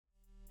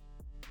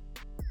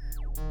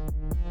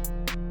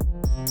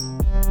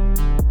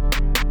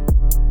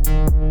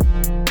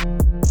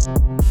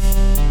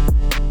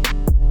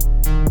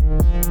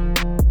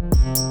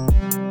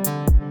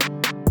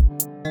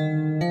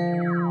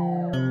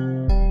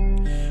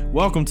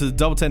Welcome to the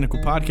Double Technical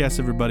Podcast,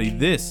 everybody.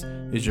 This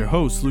is your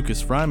host,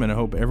 Lucas Fryman. I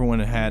hope everyone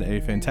had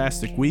a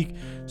fantastic week.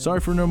 Sorry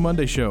for no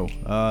Monday show.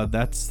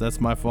 That's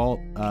my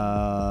fault.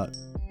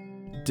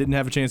 Didn't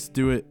have a chance to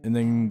do it, and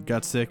then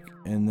got sick,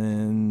 and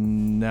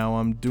then now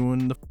I'm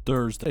doing the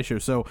Thursday show.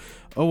 So,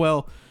 oh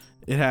well,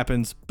 it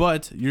happens.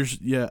 But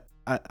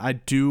I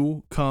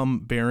do come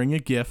bearing a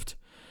gift.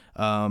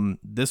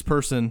 This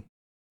person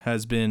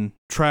has been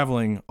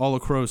traveling all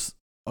across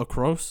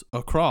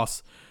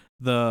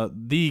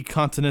the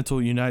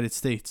continental United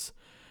States,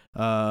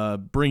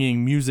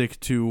 bringing music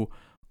to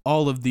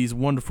all of these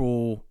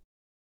wonderful,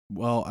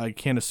 well, I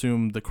can't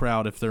assume the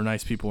crowd if they're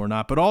nice people or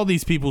not, but all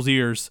these people's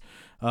ears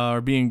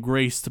are being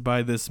graced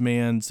by this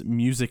man's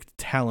music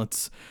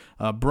talents.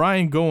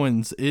 Brian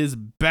Goins is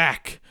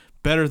back,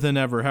 better than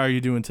ever. How are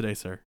you doing today,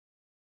 sir?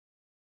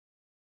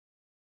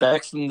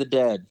 Back from the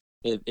dead,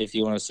 if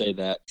you want to say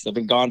that, because I've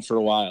been gone for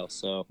a while.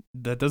 So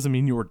that doesn't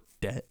mean you were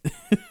dead.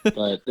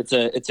 But it's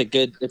a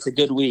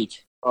good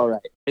week. All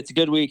right, it's a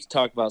good week to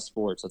talk about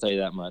sports. I'll tell you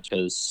that much,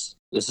 because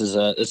this is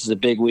a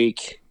big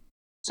week.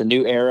 It's a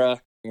new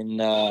era in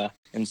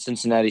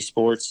Cincinnati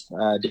sports,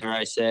 dare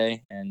I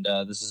say, and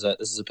this is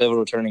a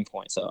pivotal turning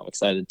point. So I'm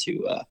excited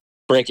to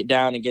break it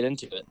down and get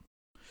into it.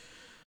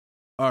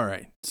 All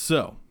right,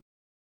 so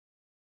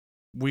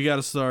we got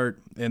to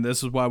start, and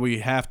this is why we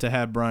have to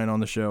have Brian on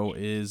the show,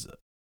 is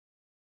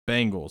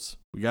Bengals.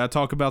 We got to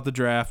talk about the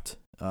draft,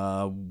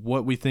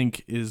 what we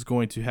think is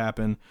going to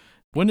happen.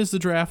 When is the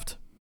draft?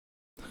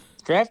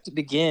 Draft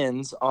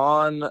begins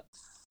on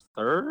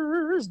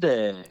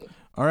Thursday.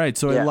 All right,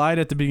 so I lied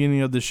at the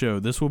beginning of the show.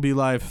 This will be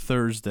live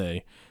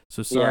Thursday.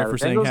 So sorry for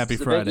saying Happy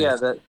Friday.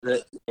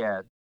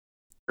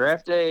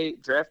 Draft day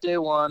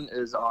 1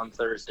 is on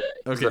Thursday.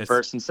 Okay. The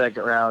first and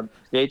second round.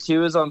 Day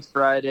 2 is on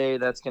Friday.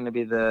 That's going to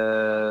be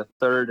the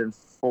 3rd and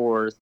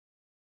 4th,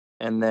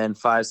 and then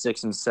 5,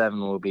 6, and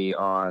 7 will be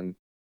on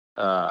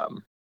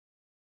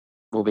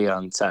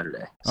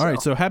Saturday. All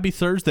right, so happy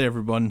Thursday,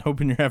 everyone.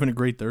 Hoping you're having a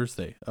great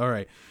Thursday. All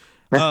right.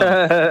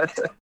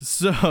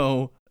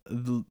 So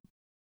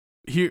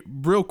here,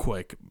 real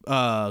quick,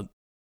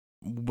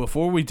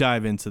 before we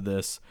dive into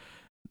this,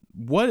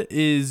 what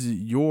is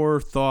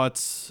your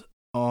thoughts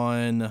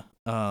on,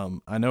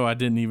 I know I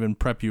didn't even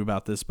prep you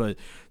about this, but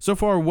so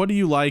far, what do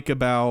you like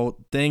about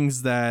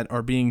things that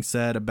are being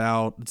said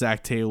about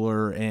Zac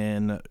Taylor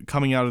and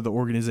coming out of the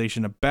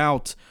organization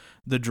about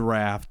the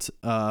draft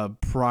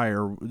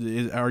prior?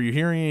 Are you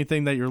hearing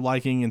anything that you're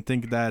liking and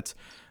think that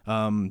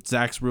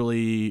Zach's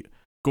really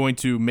going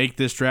to make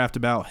this draft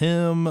about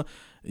him,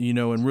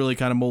 and really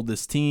kind of mold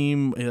this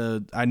team?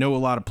 I know a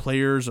lot of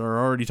players are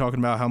already talking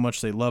about how much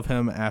they love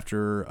him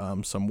after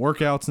some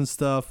workouts and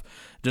stuff.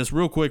 Just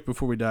real quick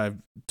before we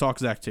talk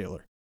Zac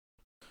Taylor.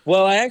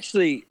 Well, I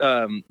actually,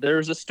 there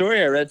was a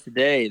story I read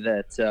today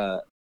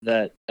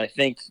that I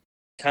think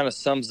kind of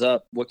sums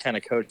up what kind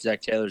of coach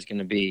Zac Taylor is going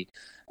to be.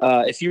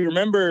 If you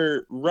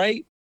remember,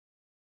 right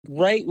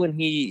when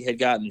he had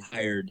gotten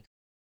hired,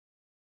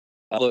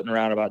 floating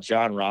around about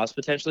John Ross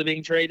potentially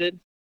being traded,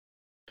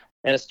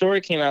 and a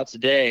story came out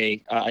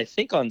today, I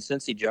think on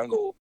Cincy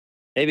Jungle,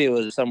 maybe it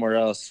was somewhere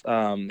else,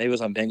 maybe it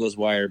was on Bengals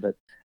Wire, but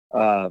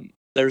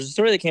there's a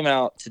story that came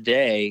out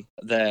today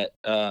that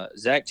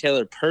Zac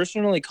Taylor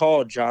personally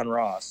called John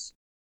Ross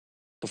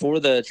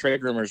before the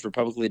trade rumors were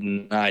publicly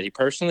denied. He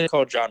personally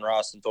called John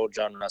Ross and told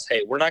John Ross,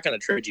 "Hey, we're not going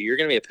to trade you. You're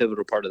going to be a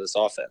pivotal part of this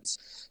offense."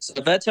 So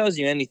if that tells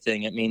you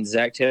anything, it means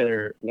Zac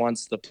Taylor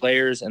wants the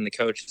players and the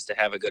coaches to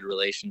have a good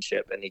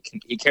relationship, and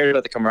he cares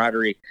about the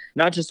camaraderie,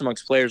 not just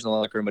amongst players in the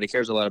locker room, but he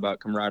cares a lot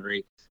about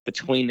camaraderie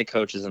between the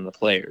coaches and the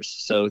players.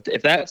 So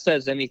if that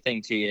says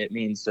anything to you, it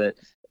means that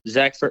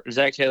Zac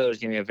Taylor is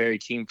going to be a very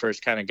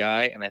team-first kind of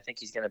guy, and I think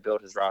he's going to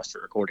build his roster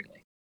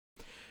accordingly.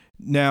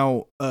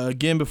 Now,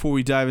 again, before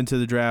we dive into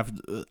the draft,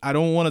 I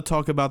don't want to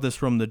talk about this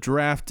from the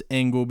draft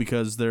angle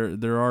because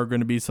there are going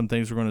to be some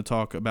things we're going to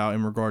talk about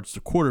in regards to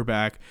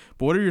quarterback.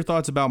 But what are your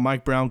thoughts about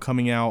Mike Brown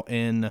coming out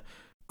and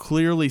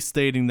clearly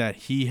stating that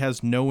he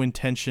has no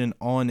intention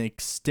on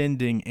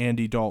extending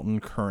Andy Dalton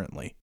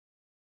currently?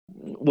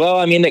 Well,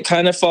 I mean, it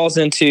kind of falls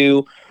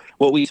into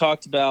what we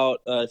talked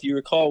about. If you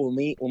recall, when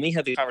we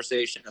had the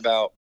conversation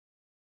about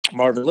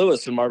Marvin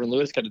Lewis, when Marvin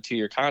Lewis got a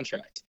 2-year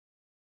contract,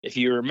 if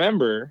you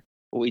remember,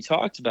 what we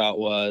talked about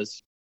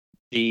was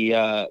the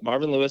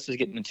Marvin Lewis is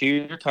getting a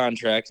 2-year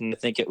contract, and I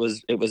think it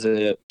was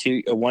a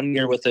 1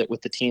 year with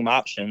the team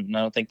option. And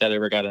I don't think that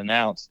ever got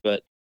announced,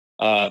 but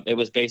it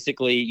was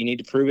basically, you need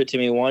to prove it to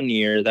me 1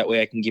 year, that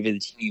way I can give you the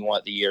team you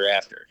want the year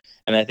after.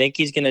 And I think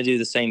he's going to do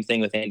the same thing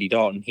with Andy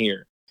Dalton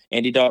here.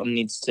 Andy Dalton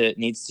needs to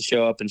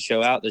show up and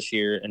show out this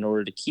year in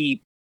order to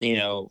keep,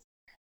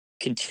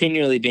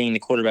 continually being the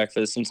quarterback for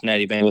the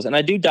Cincinnati Bengals. And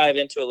I do dive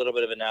into a little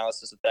bit of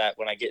analysis of that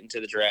when I get into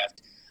the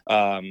draft.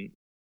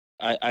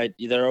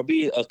 There will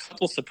be a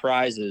couple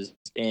surprises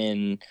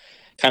in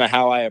kind of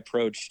how I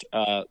approached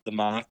the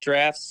mock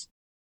drafts.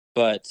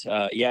 But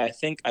I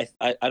think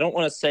I don't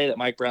want to say that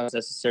Mike Brown is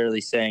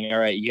necessarily saying, all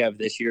right, you have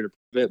this year to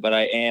prove it, but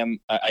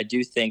I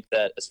do think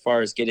that as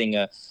far as getting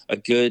a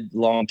good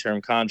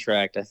long-term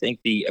contract, I think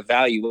the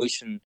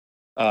evaluation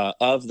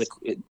of the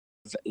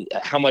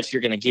how much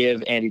you're going to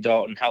give Andy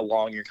Dalton, how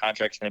long your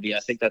contract's going to be. I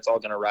think that's all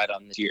going to ride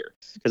on this year,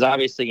 because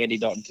obviously Andy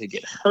Dalton could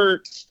get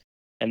hurt,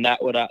 and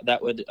that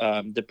would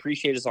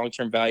depreciate his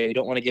long-term value. You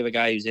don't want to give a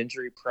guy who's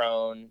injury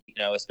prone,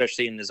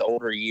 especially in his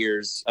older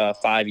years, a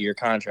 5-year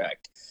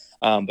contract.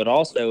 But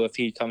also, if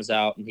he comes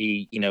out and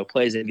he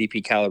plays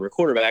MVP caliber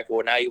quarterback,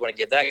 well, now you want to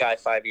give that guy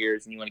 5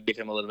 years, and you want to give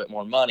him a little bit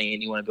more money,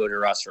 and you want to build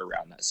your roster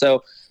around that.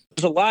 So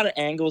there's a lot of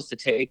angles to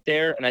take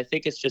there, and I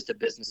think it's just a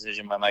business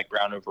decision by Mike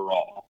Brown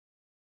overall.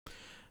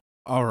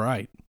 All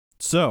right.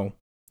 So,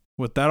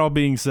 with that all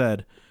being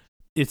said,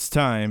 it's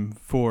time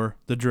for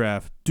the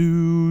draft.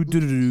 Hopefully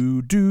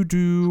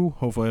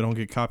I don't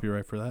get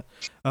copyright for that.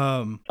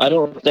 I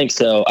don't think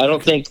so. I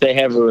don't think they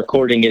have a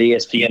recording at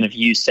ESPN of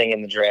you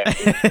singing the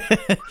draft.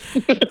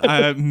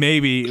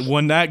 Maybe.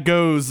 When that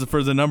goes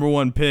for the number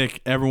 1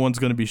 pick, everyone's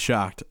going to be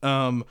shocked.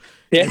 Yeah.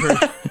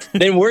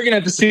 Then we're gonna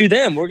have to sue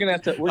them. We're gonna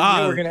have to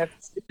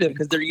sue them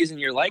because they're using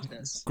your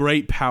likeness.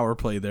 Great power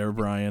play there,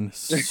 Brian.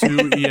 Sue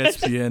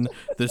ESPN.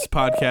 This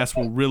podcast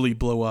will really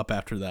blow up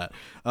after that,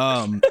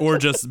 or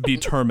just be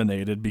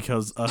terminated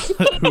because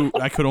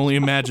I could only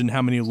imagine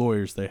how many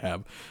lawyers they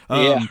have.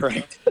 Yeah,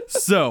 right.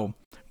 So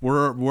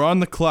we're on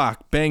the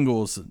clock.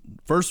 Bengals,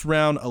 first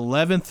round,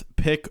 11th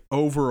pick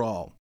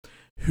overall.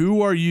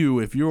 Who are you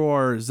if you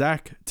are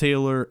Zach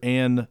Taylor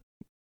and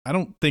I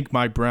don't think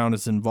Mike Brown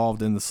is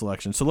involved in the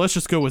selection. So let's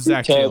just go with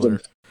Zach Taylor.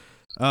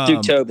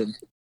 Duke Tobin.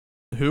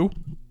 Who?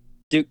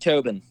 Duke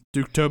Tobin.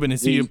 Duke Tobin,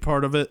 is he a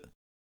part of it?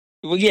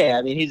 Well, yeah.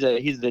 I mean,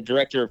 he's the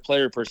director of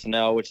player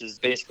personnel, which is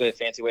basically a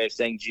fancy way of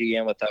saying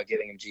GM without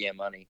giving him GM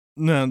money.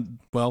 No,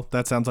 well,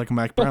 that sounds like a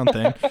Mike Brown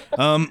thing.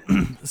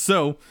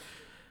 So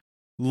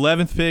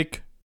 11th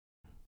pick.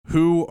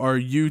 Who are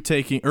you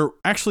taking? Or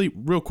actually,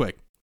 real quick.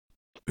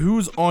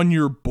 Who's on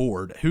your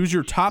board? Who's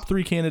your top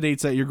 3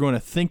 candidates that you're going to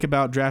think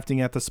about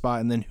drafting at the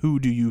spot, and then who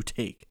do you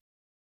take?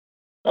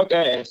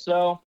 Okay,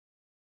 so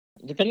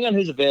depending on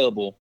who's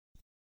available,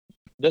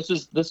 this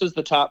is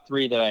the top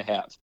 3 that I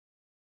have.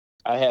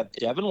 I have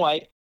Devin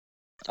White,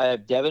 I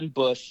have Devin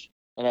Bush,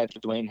 and I have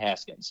Dwayne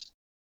Haskins.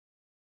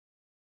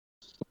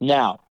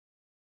 Now,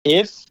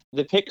 if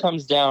the pick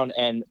comes down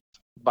and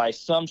by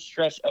some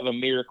stretch of a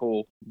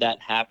miracle that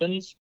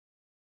happens,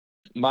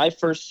 my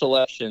first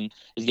selection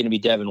is going to be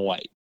Devin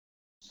White,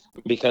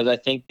 because I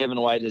think Devin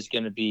White is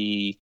going to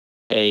be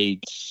a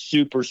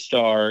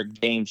superstar,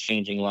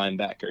 game-changing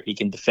linebacker. He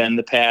can defend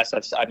the pass.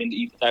 I've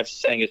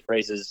sang his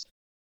praises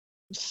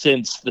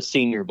since the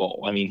Senior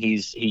Bowl. I mean,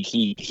 he's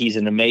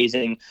an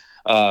amazing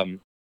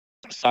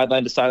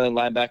sideline to sideline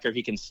linebacker.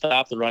 He can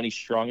stop the run. He's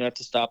strong enough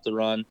to stop the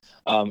run,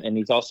 and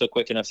he's also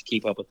quick enough to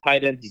keep up with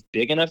tight ends. He's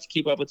big enough to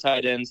keep up with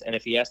tight ends, and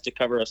if he has to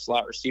cover a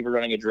slot receiver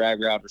running a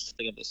drag route or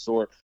something of the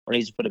sort, or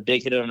needs to put a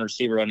big hit on a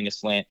receiver running a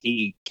slant,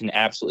 he can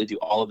absolutely do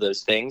all of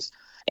those things.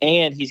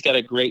 And he's got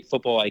a great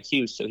football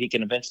IQ, so he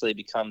can eventually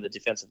become the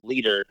defensive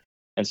leader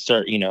and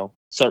start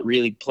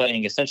really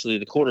playing essentially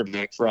the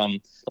quarterback from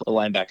the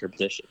linebacker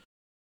position.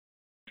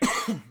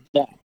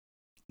 Now,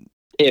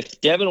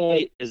 if Devin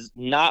White is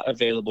not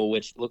available,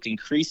 which looks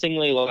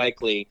increasingly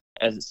likely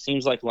as it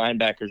seems like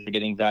linebackers are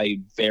getting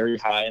valued very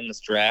high in this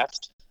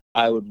draft,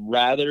 I would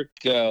rather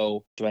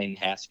go Dwayne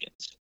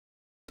Haskins.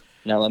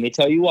 Now, let me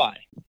tell you why.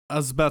 I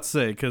was about to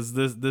say, because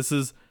this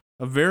is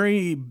a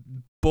very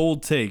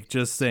bold take,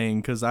 just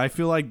saying, because I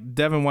feel like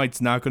Devin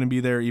White's not going to be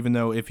there, even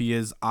though if he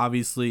is,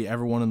 obviously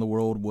everyone in the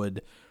world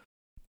would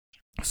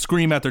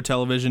scream at their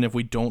television if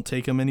we don't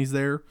take him and he's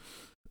there.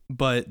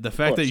 But the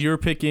fact that you're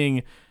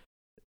picking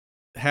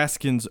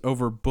Haskins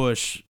over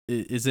Bush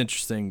is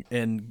interesting.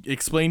 And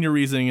explain your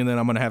reasoning, and then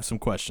I'm going to have some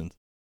questions.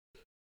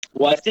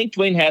 Well, I think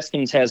Dwayne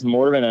Haskins has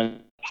more of a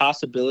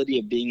possibility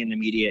of being an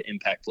immediate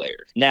impact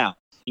player. Now,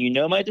 you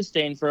know my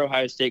disdain for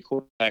Ohio State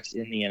quarterbacks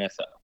in the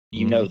NFL.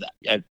 You know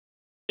that.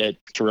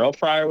 Terrell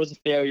Pryor was a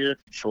failure.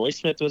 Troy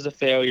Smith was a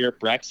failure.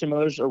 Braxton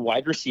Miller's a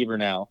wide receiver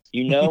now.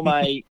 You know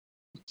my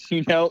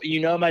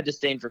my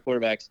disdain for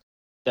quarterbacks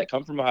that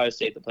come from Ohio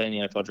State that play in the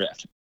NFL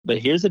draft. But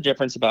here's the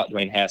difference about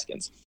Dwayne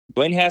Haskins.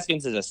 Dwayne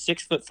Haskins is a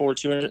 6'4",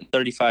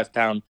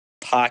 235-pound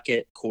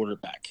pocket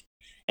quarterback.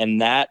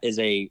 And that is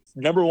a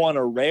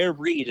rare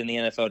breed in the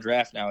NFL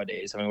draft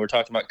nowadays. I mean, we're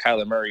talking about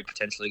Kyler Murray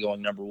potentially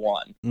going number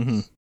 1. Mm-hmm.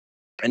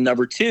 And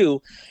number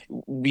 2,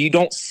 you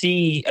don't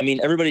see, I mean,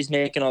 everybody's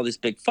making all this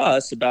big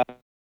fuss about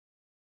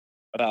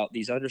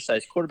these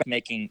undersized quarterbacks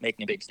making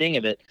a big sting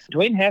of it.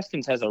 Dwayne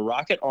Haskins has a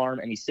rocket arm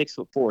and he's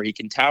 6'4". He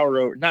can tower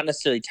over, not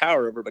necessarily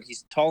tower over, but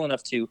he's tall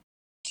enough to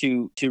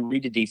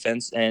read a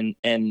defense. And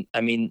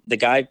I mean, the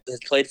guy has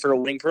played for a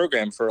winning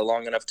program for a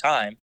long enough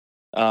time.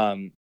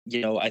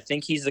 I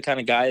think he's the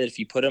kind of guy that if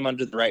you put him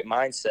under the right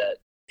mindset,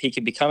 he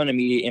can become an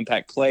immediate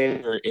impact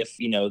player if,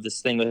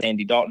 this thing with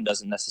Andy Dalton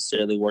doesn't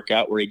necessarily work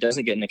out where he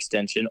doesn't get an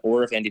extension,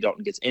 or if Andy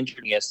Dalton gets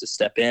injured, he has to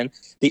step in.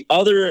 The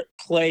other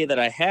play that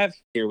I have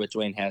here with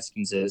Dwayne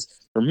Haskins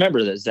is,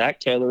 remember that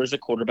Zach Taylor is a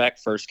quarterback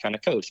first kind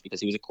of coach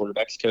because he was a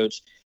quarterback's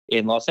coach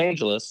in Los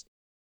Angeles.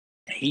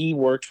 He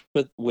worked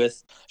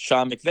with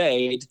Sean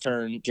McVay to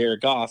turn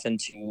Jared Goff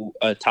into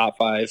a top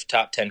 5,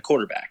 top 10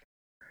 quarterback.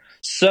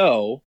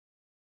 So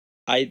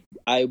I'm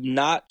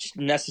not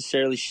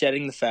necessarily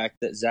shedding the fact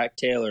that Zach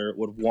Taylor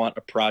would want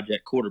a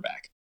project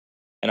quarterback.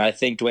 And I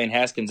think Dwayne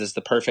Haskins is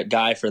the perfect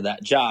guy for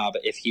that job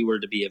if he were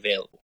to be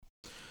available.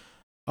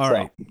 All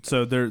right.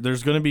 So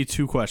there's going to be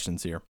two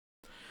questions here.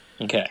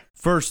 Okay.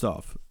 First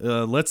off,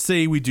 let's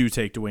say we do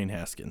take Dwayne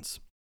Haskins.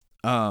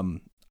 You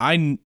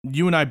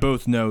and I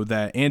both know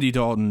that Andy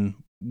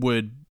Dalton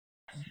would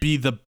be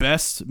the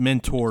best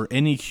mentor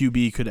any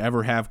QB could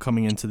ever have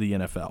coming into the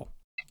NFL.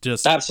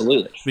 Just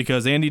absolutely,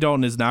 because Andy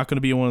Dalton is not going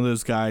to be one of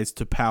those guys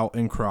to pout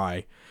and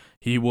cry.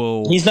 He's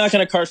not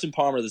going to Carson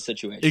Palmer the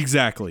situation.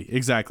 Exactly.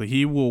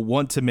 He will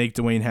want to make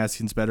Dwayne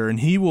Haskins better, and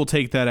he will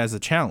take that as a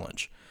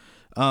challenge.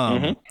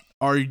 Do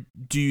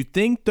you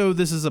think, though,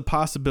 this is a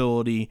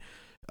possibility?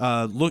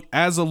 Look,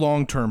 as a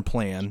long-term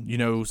plan,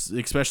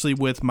 especially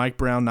with Mike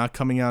Brown not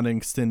coming out and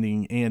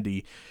extending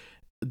Andy,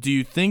 do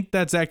you think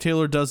that Zach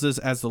Taylor does this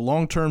as the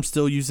long-term,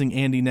 still using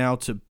Andy now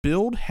to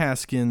build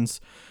Haskins,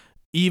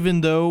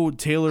 even though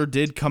Taylor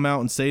did come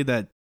out and say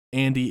that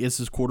Andy is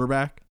his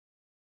quarterback?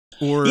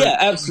 Or yeah,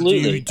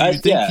 absolutely. Do you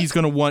think he's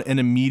going to want an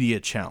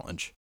immediate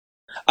challenge?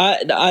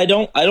 I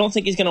don't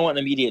think he's going to want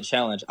an immediate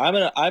challenge. I'm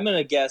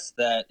gonna guess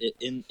that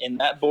in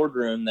that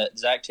boardroom that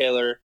Zach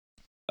Taylor,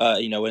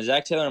 when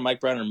Zach Taylor and Mike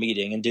Brown are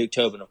meeting, and Duke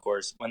Tobin, of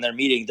course, when they're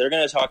meeting, they're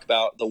going to talk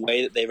about the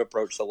way that they've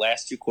approached the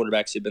last two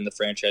quarterbacks who've been the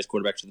franchise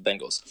quarterbacks for the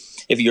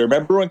Bengals. If you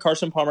remember when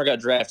Carson Palmer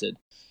got drafted,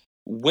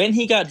 he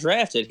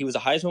was a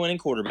Heisman winning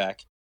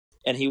quarterback,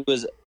 and he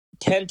was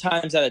 10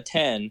 times out of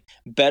 10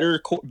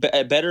 better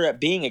at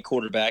being a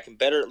quarterback and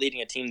better at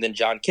leading a team than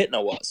John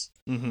Kitna was.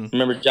 Mm-hmm.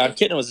 Remember, John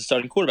Kitna was the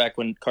starting quarterback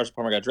when Carson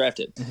Palmer got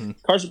drafted. Mm-hmm.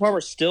 Carson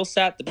Palmer still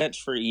sat the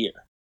bench for a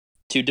year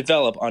to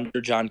develop under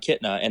John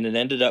Kitna, and it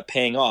ended up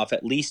paying off,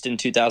 at least in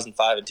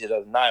 2005 and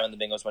 2009 when the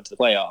Bengals went to the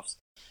playoffs.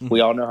 Mm-hmm. We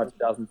all know how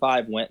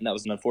 2005 went, and that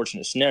was an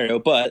unfortunate scenario,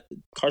 but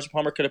Carson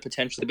Palmer could have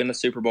potentially been a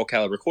Super Bowl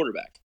caliber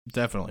quarterback.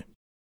 Definitely.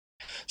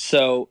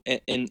 So,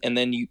 and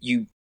then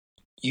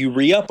you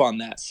re-up on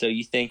that. So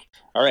you think,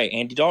 all right,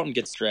 Andy Dalton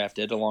gets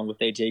drafted along with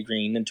A.J.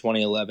 Green in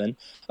 2011.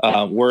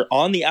 We're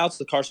on the outs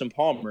with Carson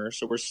Palmer,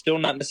 so we're still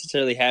not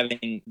necessarily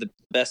having the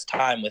best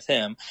time with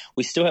him.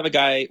 We still have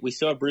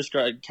Bruce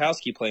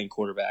Gradkowski playing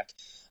quarterback.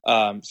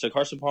 So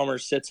Carson Palmer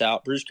sits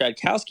out. Bruce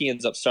Gradkowski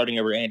ends up starting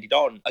over Andy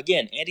Dalton.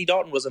 Again, Andy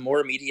Dalton was a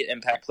more immediate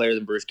impact player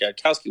than Bruce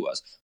Gradkowski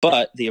was.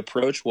 But the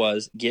approach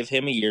was give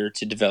him a year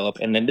to develop,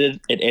 and it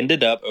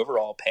ended up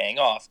overall paying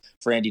off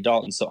for Andy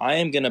Dalton. So I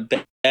am going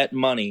to bet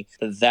money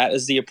that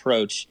is the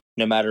approach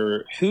no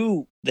matter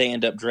who they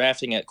end up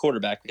drafting at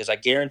quarterback, because I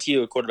guarantee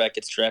you a quarterback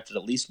gets drafted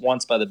at least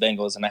once by the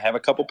Bengals, and I have a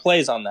couple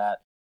plays on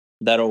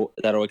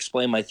that'll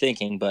explain my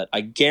thinking. But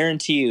I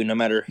guarantee you no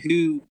matter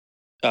who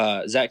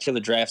Zach Taylor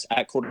drafts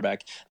at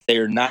quarterback,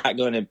 they're not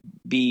going to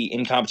be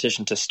in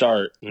competition to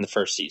start in the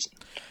first season.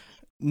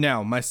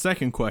 Now, my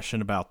second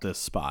question about this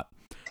spot.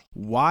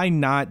 Why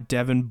not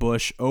Devin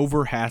Bush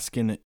over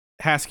Haskins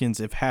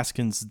if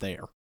Haskins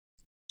there?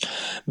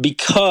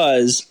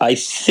 Because I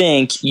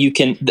think you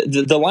can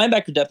the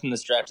linebacker depth in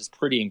this draft is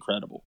pretty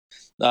incredible.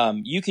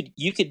 You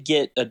could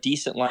get a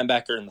decent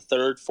linebacker in the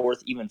third,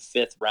 fourth, even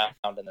fifth round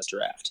in this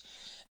draft.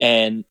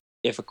 And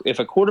if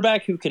a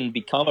quarterback who can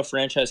become a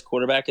franchise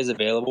quarterback is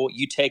available,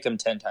 you take him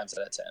 10 times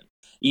out of 10.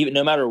 Even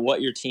no matter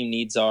what your team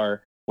needs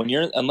are,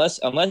 unless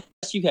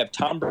you have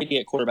Tom Brady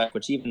at quarterback,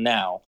 which even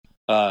now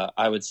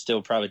I would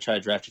still probably try to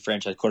draft a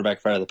franchise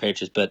quarterback for the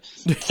Patriots. But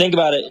think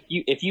about it.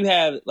 If you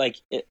have,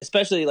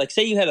 especially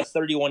say you had a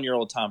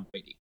 31-year-old Tom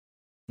Brady,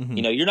 mm-hmm.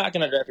 You're not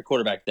going to draft a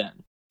quarterback then.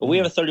 But we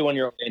have a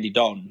 31-year-old Andy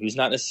Dalton, who's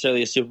not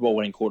necessarily a Super Bowl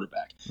winning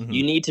quarterback. Mm-hmm.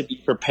 You need to be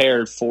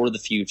prepared for the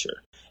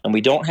future. And we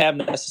don't have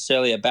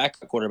necessarily a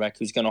backup quarterback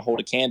who's going to hold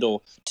a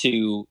candle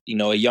to,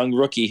 a young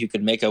rookie who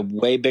could make a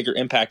way bigger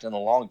impact in the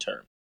long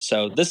term.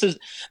 So this is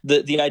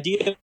the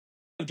idea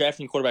of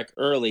drafting quarterback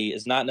early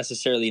is not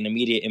necessarily an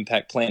immediate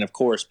impact plan, of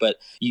course, but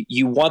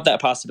you want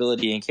that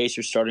possibility in case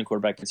your starting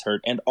quarterback gets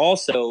hurt. And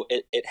also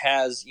it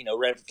has,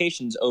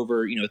 ramifications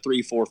over,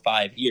 3, 4,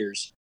 5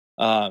 years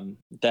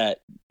that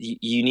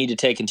you need to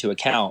take into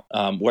account.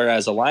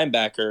 Whereas a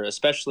linebacker,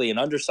 especially an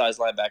undersized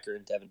linebacker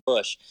in Devin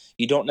Bush,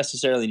 you don't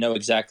necessarily know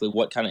exactly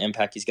what kind of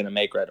impact he's going to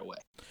make right away.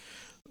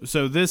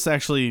 So this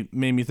actually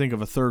made me think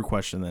of a third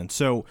question then.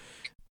 So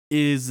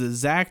is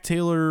Zach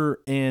Taylor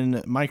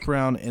and Mike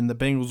Brown and the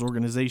Bengals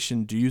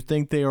organization, do you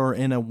think they are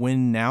in a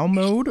win now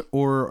mode,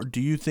 or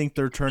do you think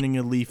they're turning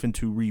a leaf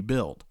into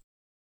rebuild?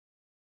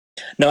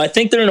 No, I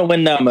think they're in a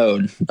win now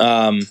mode.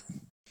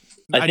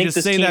 I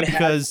just say that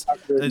because,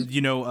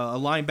 a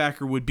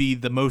linebacker would be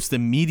the most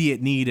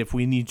immediate need if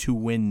we need to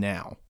win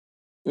now.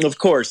 Of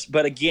course.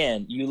 But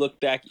again, if you look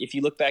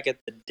back at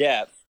the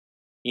depth,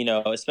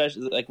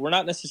 especially we're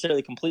not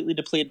necessarily completely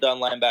depleted on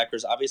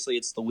linebackers. Obviously,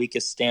 it's the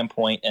weakest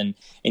standpoint, and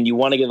you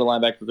want to give a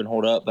linebacker who can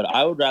hold up. But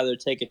I would rather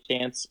take a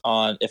chance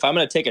on, if I'm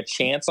going to take a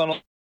chance on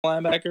a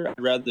linebacker,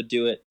 I'd rather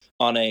do it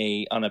on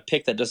a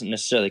pick that doesn't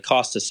necessarily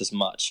cost us as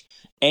much.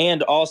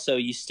 And also,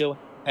 you still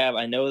have,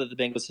 I know that the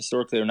Bengals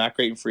historically are not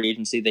great in free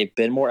agency. They've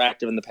been more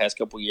active in the past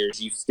couple of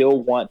years. You still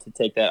want to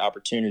take that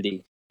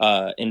opportunity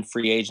in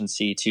free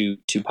agency to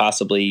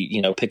possibly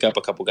pick up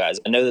a couple guys.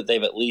 I know that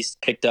they've at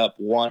least picked up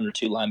 1 or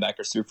 2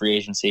 linebackers through free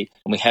agency,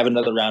 and we have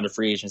another round of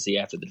free agency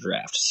after the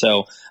draft.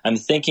 So I'm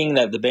thinking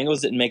that the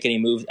Bengals didn't make any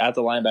moves at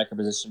the linebacker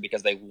position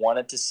because they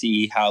wanted to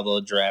see how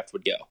the draft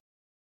would go.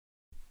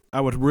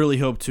 I would really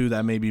hope too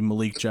that maybe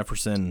Malik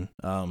Jefferson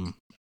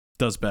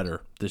does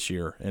better this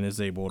year and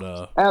is able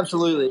to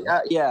absolutely,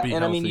 yeah. be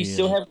And I mean, you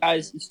still have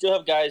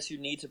guys who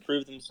need to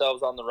prove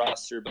themselves on the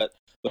roster, but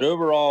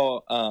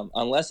overall,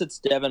 unless it's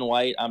Devin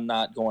White, I'm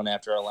not going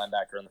after a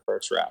linebacker in the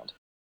first round.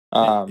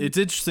 It's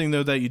interesting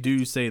though that you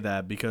do say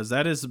that, because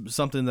that is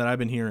something that I've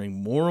been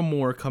hearing more and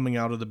more coming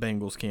out of the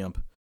Bengals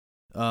camp.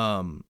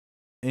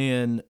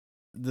 And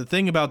the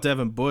thing about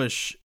Devin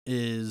Bush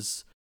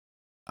is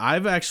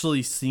I've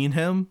actually seen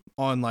him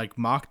on like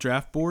mock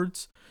draft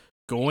boards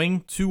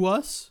going to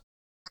us,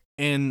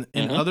 and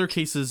in other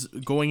cases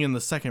going in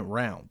the second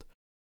round.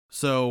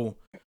 So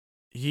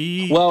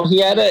he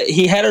had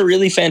a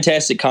really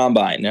fantastic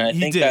combine, and I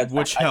think that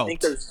which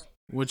helped.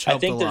 I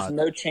think there's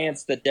no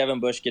chance that Devin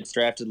Bush gets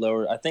drafted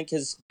lower. I think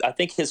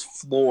his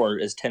floor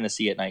is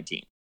Tennessee at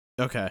 19.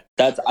 Okay.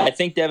 I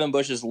think Devin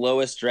Bush's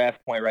lowest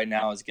draft point right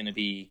now is going to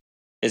be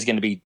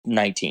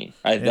 19.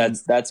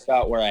 That's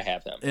about where I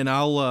have him. And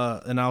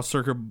I'll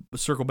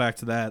circle back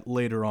to that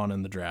later on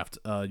in the draft.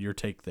 Your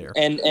take there.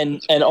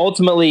 And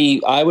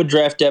ultimately, I would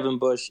draft Devin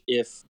Bush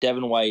if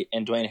Devin White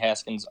and Dwayne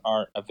Haskins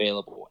aren't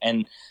available.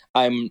 And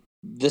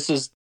this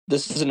is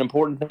an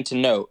important thing to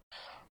note.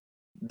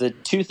 The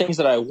 2 things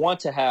that I want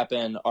to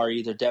happen are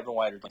either Devin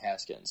White or Dwayne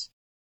Haskins.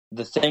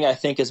 The thing I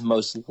think is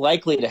most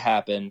likely to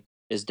happen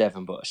is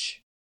Devin Bush.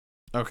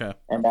 Okay.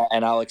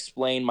 And I'll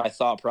explain my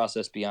thought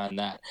process beyond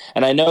that.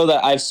 And I know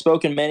that I've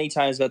spoken many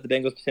times about the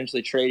Bengals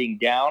potentially trading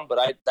down, but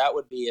that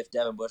would be if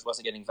Devin Bush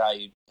wasn't getting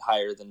valued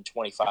higher than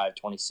 25,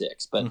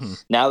 26. But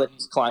now that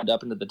he's climbed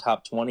up into the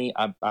top 20,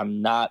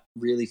 I'm not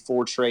really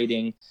for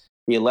trading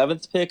the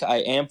 11th pick. I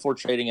am for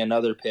trading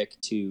another pick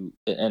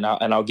and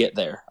I'll get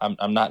there.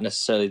 I'm not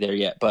necessarily there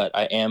yet, but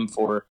I am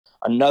for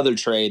another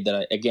trade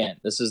that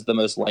this is the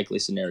most likely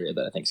scenario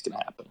that I think is going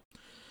to happen.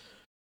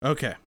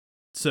 Okay.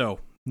 So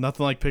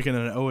nothing like picking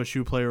an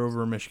OSU player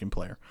over a Michigan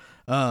player.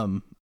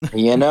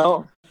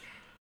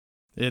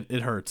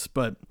 It hurts,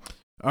 but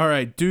all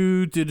right.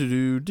 We're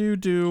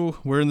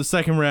in the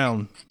second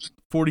round,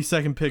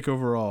 42nd pick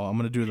overall. I'm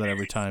gonna do that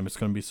every time. It's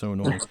gonna be so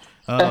annoying.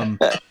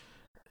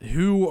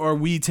 Who are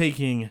we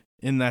taking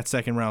in that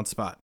second round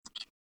spot?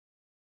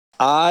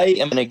 I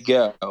am gonna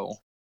go.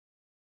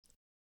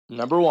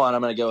 Number 1,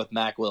 I'm gonna go with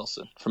Mack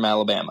Wilson from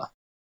Alabama.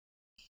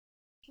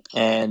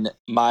 And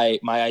my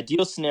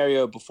ideal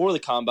scenario before the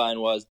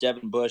combine was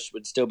Devin Bush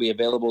would still be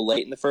available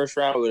late in the first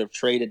round. We would have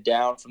traded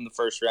down from the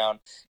first round,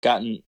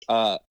 gotten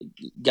a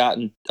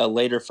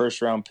later first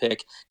round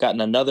pick,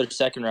 gotten another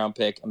second round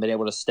pick, and been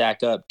able to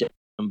stack up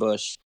Devin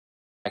Bush,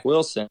 Mack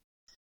Wilson.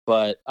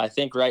 But I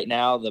think right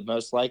now the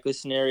most likely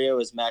scenario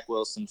is Mack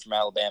Wilson from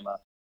Alabama.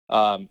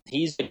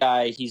 He's the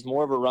guy. He's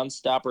more of a run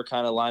stopper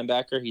kind of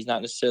linebacker. He's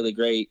not necessarily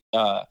great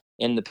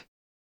in the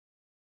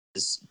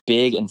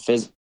big and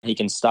physical. He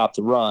can stop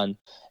the run,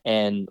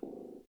 and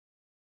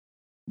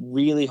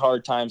really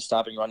hard time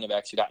stopping running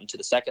backs who got into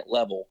the second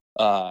level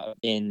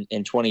in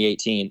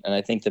 2018. And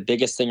I think the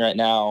biggest thing right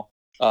now,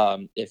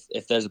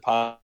 if there's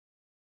a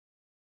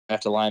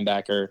after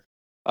linebacker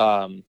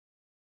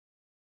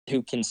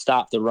who can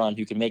stop the run,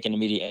 who can make an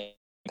immediate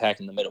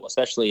impact in the middle,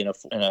 especially in a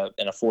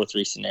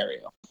 4-3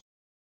 scenario.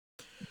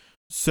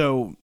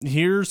 So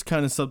here's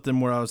kind of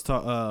something where I was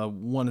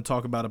want to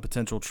talk about a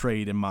potential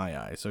trade in my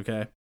eyes.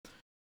 Okay.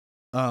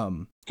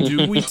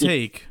 Do we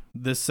take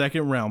this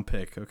second round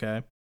pick,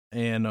 okay,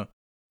 and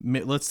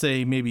let's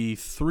say maybe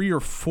 3 or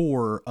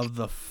 4 of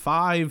the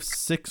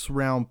 5-6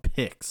 round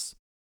picks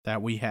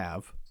that we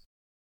have,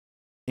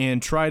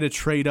 and try to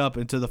trade up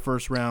into the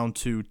first round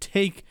to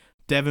take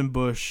Devin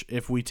Bush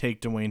if we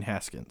take Dwayne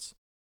Haskins?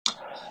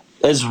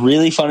 It's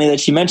really funny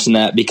that you mentioned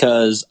that,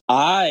 because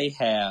I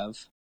have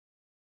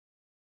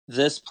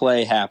this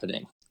play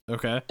happening.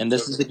 Okay. And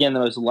this is, again, the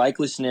most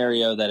likely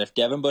scenario that if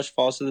Devin Bush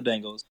falls to the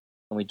Bengals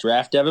and we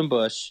draft Devin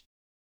Bush,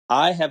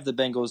 I have the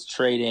Bengals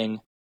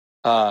trading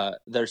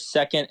their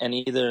second and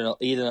either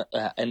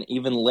an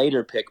even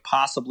later pick,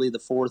 possibly the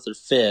 4th or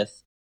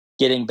 5th,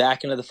 getting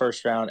back into the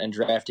first round and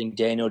drafting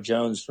Daniel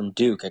Jones from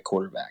Duke at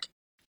quarterback.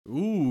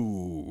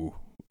 Ooh,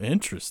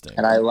 interesting.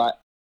 And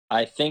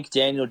I think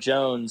Daniel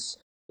Jones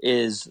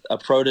is a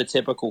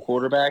prototypical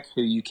quarterback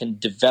who you can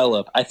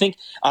develop. I think,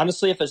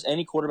 honestly, if there's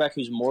any quarterback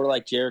who's more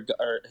like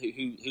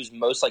who's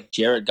most like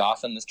Jared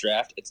Goff in this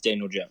draft, it's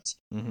Daniel Jones.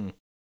 Mm-hmm.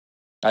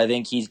 I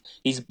think he's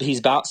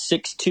about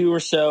 6'2"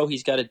 or so.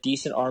 He's got a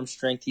decent arm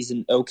strength. He's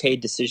an okay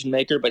decision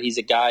maker, but he's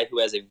a guy who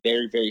has a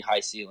very, very high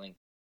ceiling.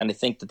 And I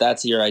think that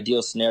that's your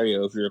ideal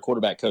scenario if you're a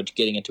quarterback coach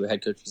getting into a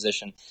head coach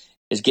position,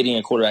 is getting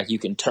a quarterback you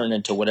can turn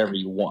into whatever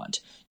you want.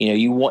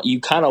 You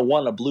kind of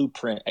want a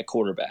blueprint at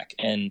quarterback,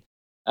 and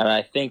And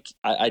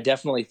I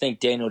definitely think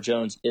Daniel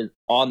Jones is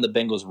on the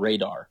Bengals'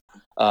 radar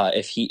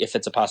if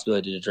it's a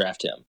possibility to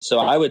draft him. So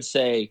I would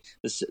say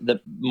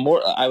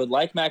I would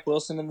like Mack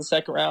Wilson in the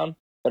second round,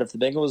 but if the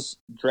Bengals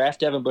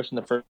draft Devin Bush in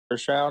the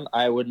first round,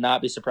 I would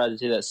not be surprised to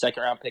see that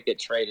second round pick get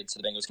traded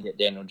so the Bengals can get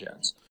Daniel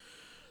Jones.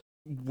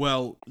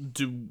 Well,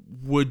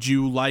 would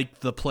you like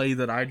the play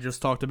that I just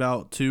talked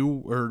about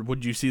too, or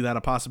would you see that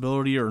a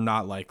possibility or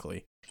not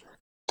likely?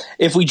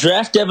 If we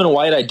draft Devin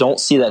White, I don't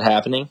see that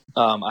happening.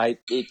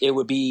 It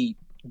would be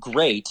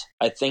great.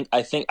 I think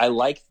I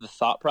like the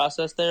thought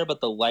process there, but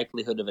the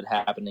likelihood of it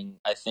happening,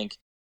 I think,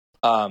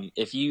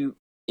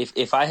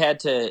 if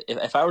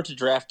I were to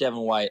draft Devin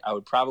White, I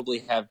would probably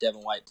have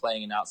Devin White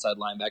playing an outside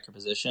linebacker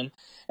position,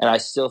 and I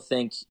still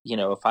think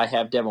if I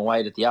have Devin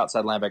White at the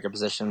outside linebacker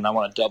position and I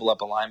want to double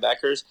up on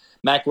linebackers,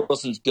 Mack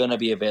Wilson's gonna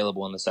be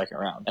available in the second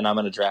round, and I'm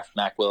gonna draft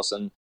Mack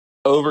Wilson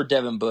over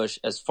Devin Bush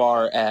as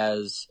far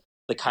as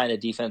the kind of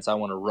defense I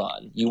want to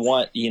run.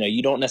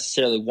 You don't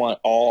necessarily want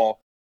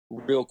all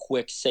real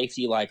quick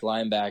safety like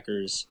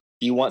linebackers.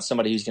 You want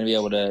somebody who's going to be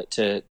able to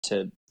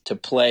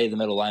play the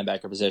middle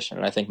linebacker position,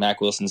 and I think Mack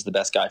Wilson's the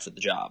best guy for the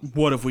job.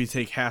 What if we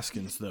take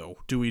Haskins though?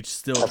 Do we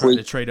still try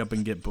to trade up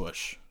and get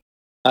Bush?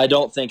 I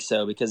don't think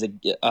so because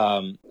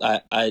I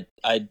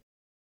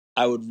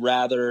would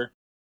rather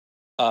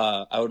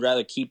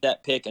keep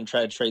that pick and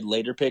try to trade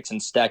later picks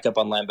and stack up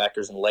on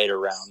linebackers in later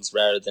rounds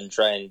rather than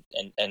try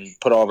and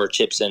put all of our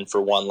chips in for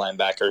one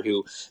linebacker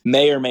who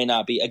may or may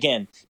not be.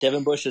 Again,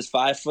 Devin Bush is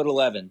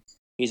 5'11".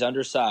 He's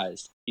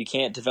undersized. You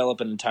can't develop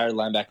an entire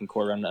linebacking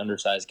core around an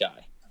undersized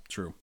guy.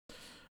 True.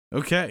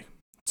 Okay.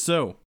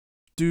 So,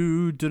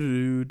 it's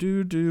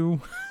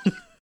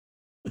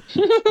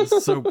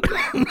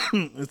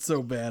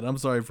so bad. I'm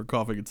sorry for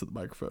coughing into the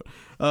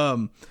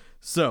microphone.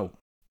 So,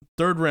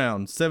 third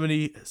round,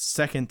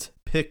 72nd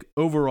pick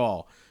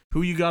overall.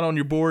 Who you got on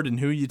your board and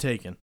who you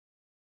taking?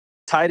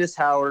 Titus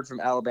Howard from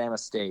Alabama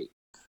State.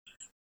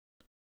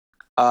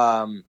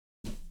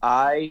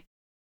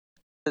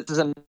 This is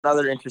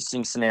another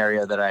interesting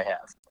scenario that I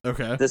have.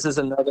 Okay. This is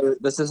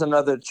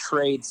another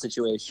trade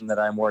situation that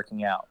I'm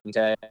working out.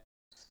 Okay.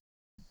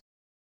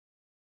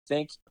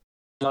 I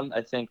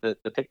think that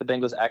the pick the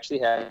Bengals actually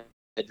had,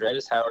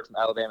 Titus Howard from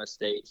Alabama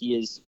State.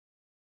 He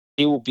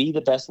will be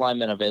the best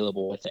lineman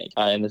available, I think.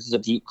 And this is a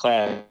deep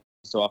class,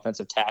 so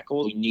offensive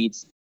tackle. He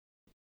needs to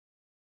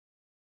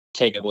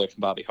take away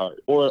from Bobby Hart,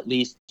 or at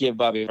least give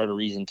Bobby Hart a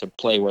reason to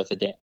play worth a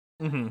damn.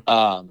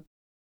 Mm-hmm.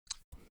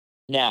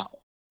 Now,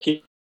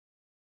 here's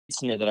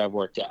that I've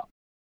worked out.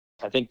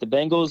 I think the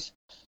Bengals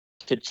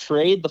could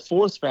trade the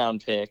 4th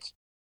round pick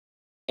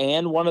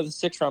and one of the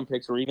 6th round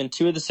picks, or even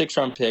 2 of the 6th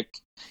round pick,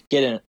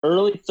 get an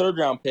early 3rd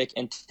round pick,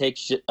 and take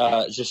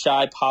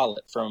Jashai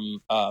Pollitt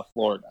from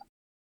Florida.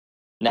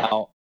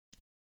 Now,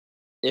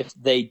 if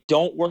they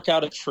don't work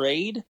out a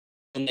trade,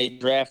 then they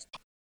draft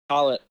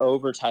Pollitt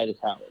over Titus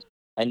Howard.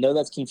 I know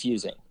that's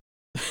confusing.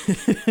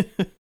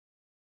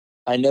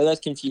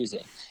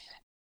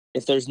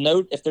 If there's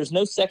no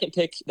second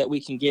pick that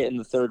we can get in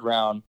the 3rd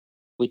round,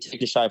 we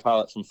take Jashai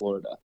Pollitt from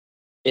Florida.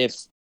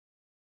 If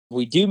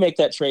we do make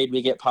that trade,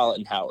 we get Pollitt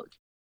and Howard.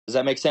 Does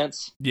that make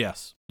sense?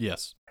 Yes.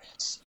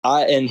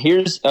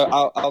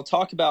 I'll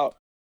talk about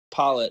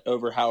Pollitt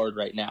over Howard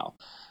right now.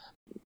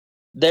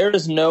 There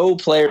is no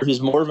player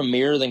who's more of a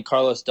mirror than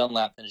Carlos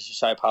Dunlap than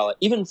Jashai Pollitt,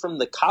 even from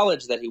the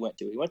college that he went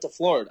to. He went to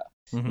Florida.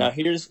 Mm-hmm. Now,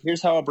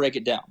 here's how I'll break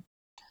it down.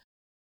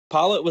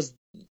 Pollitt was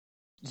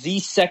the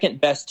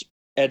second best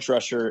edge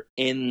rusher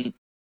in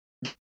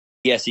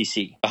the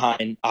SEC,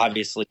 behind,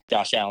 obviously,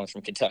 Josh Allen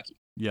from Kentucky.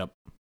 Yep.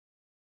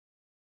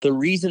 The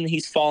reason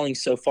he's falling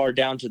so far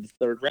down to the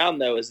 3rd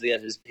round, though, is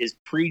that his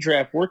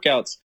pre-draft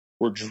workouts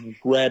were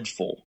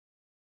dreadful,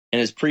 and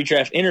his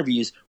pre-draft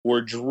interviews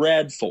were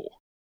dreadful.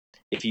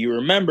 If you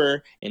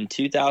remember, in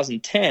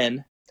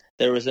 2010,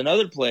 there was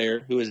another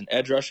player who was an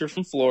edge rusher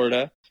from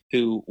Florida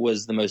who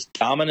was the most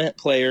dominant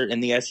player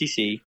in the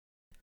SEC,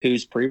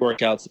 whose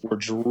pre-workouts were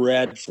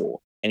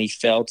dreadful, and he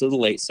fell to the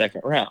late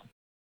 2nd round.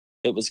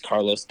 It was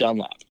Carlos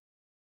Dunlap.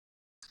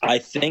 I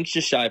think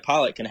Jashai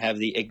Pollitt can have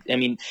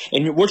and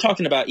we're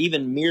talking about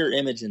even mirror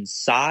image in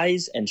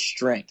size and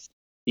strength.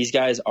 These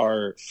guys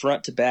are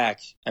front to back.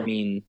 I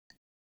mean,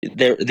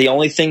 they're the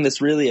only thing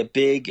that's really a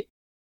big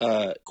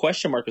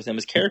question mark with him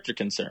is character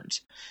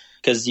concerns,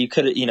 because you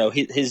could,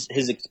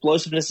 his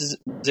explosiveness is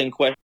in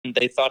question.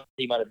 They thought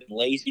he might have been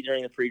lazy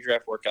during the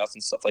pre-draft workouts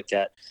and stuff like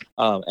that.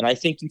 And I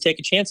think you take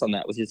a chance on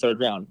that with your 3rd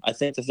round. I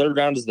think the 3rd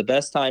round is the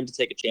best time to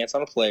take a chance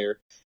on a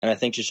player, and I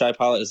think Jashai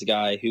Pollitt is a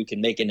guy who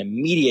can make an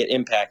immediate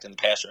impact in the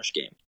pass rush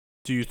game.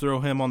 Do you throw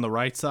him on the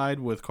right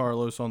side with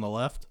Carlos on the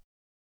left?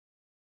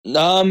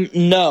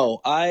 No.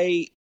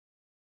 I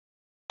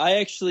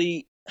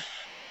actually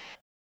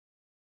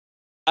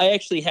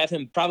have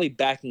him probably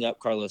backing up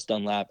Carlos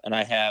Dunlap, and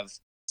I have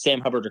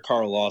Sam Hubbard or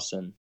Carl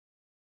Lawson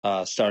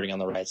starting on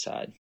the right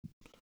side.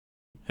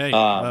 Hey,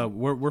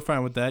 we're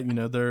fine with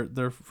that.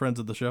 They're friends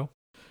of the show.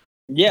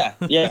 Yeah.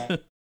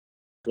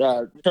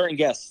 Returning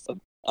guests.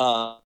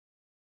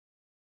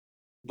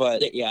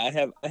 But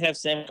yeah, I have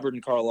Sam Hubbard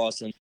and Carl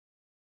Lawson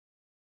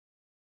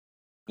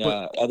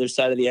other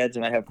side of the edge,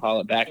 and I have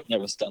Pollard back, and it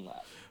was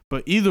Dunlap.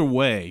 But either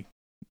way,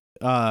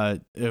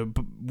 do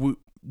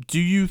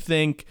you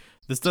think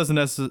this doesn't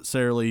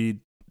necessarily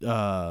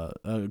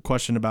a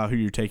question about who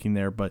you're taking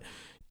there, but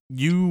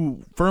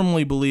you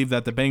firmly believe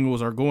that the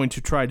Bengals are going to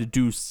try to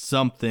do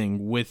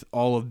something with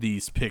all of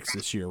these picks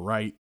this year,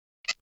 right?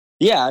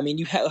 Yeah, I mean,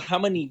 you have how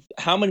many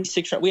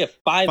 6 round? We have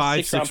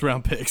five six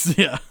round picks.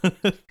 Yeah,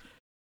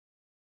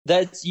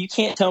 you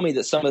can't tell me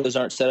that some of those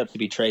aren't set up to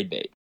be trade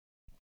bait,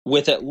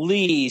 with at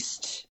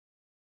least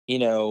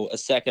a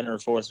second or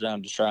fourth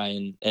round to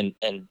try and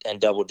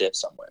double dip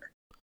somewhere.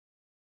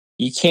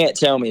 You can't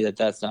tell me that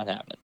that's not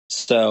happening.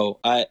 So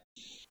I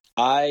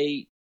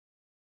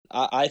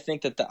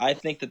think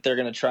that they're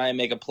going to try and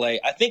make a play.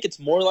 I think it's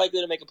more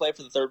likely to make a play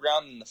for the third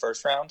round than the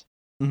first round.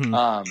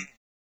 Mm-hmm.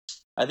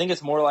 I think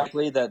it's more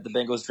likely that the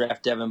Bengals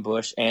draft Devin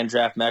Bush and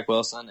draft Mack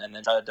Wilson and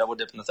then try to double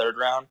dip in the third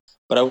round.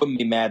 But I wouldn't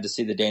be mad to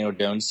see the Daniel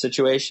Jones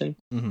situation.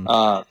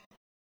 Mm-hmm.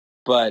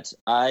 But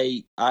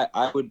I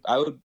would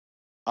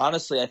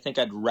honestly, I think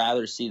I'd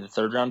rather see the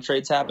third round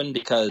trades happen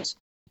because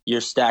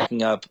you're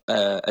stacking up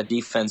a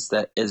defense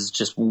that is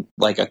just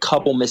like a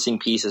couple missing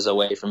pieces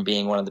away from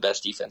being one of the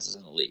best defenses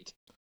in the league.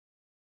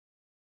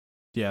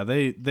 Yeah,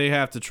 they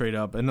have to trade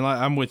up, and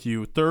I'm with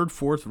you. Third,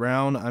 fourth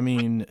round. I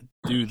mean,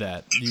 do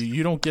that.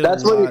 You don't get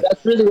that's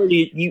really where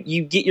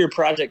you get your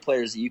project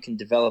players that you can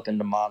develop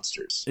into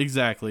monsters.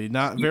 Exactly.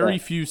 Not very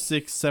few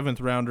 6th,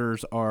 7th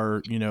rounders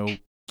are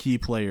key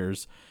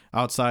players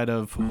outside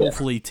of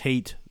hopefully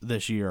Tate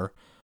this year.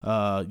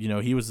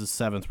 He was the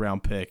 7th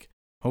round pick.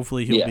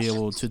 Hopefully he'll be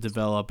able to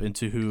develop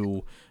into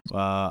who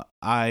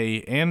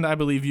I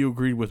believe you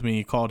agreed with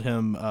me, called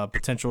him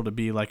potential to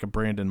be like a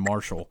Brandon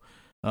Marshall.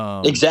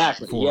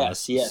 Exactly.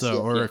 Yes.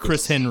 Or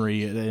Chris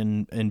Henry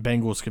in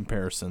Bengals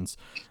comparisons.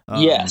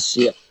 Yes.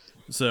 Yeah.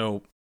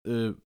 So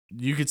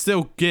you could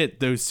still get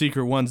those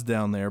secret ones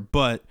down there,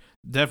 but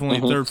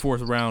definitely third,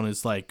 fourth round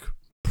is like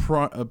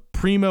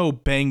primo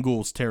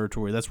Bengals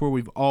territory. That's where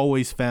we've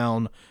always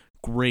found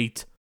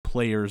great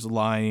players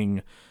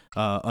lying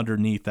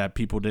underneath that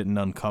people didn't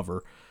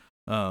uncover.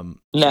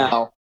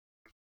 Now,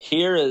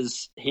 here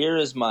is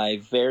my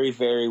very,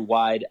 very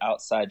wide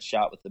outside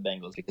shot with the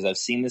Bengals, because I've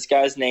seen this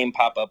guy's name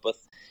pop up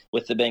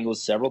with the Bengals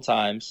several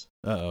times.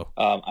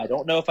 I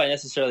don't know if I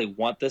necessarily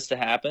want this to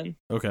happen.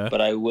 Okay. But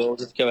I will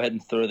just go ahead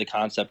and throw the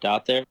concept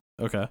out there.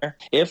 Okay.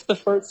 If the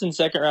first and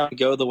second round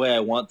go the way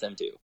I want them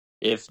to,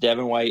 if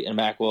Devin White and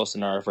Mack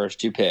Wilson are our first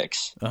two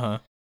picks,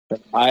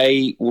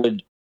 I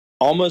would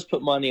almost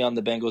put money on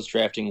the Bengals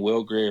drafting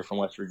Will Grier from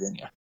West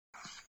Virginia.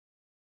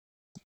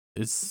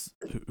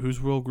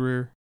 Who's Will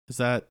Grier? Is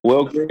that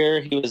Will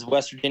Grier? He was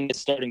West Virginia's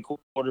starting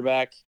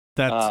quarterback.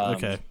 That's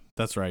okay.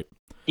 That's right.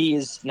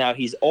 He's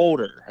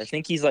older. I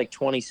think he's like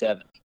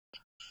 27.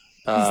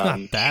 He's not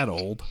that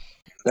old.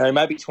 No, he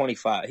might be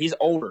 25. He's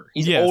older.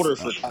 He's older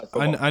for college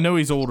football. I know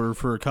he's older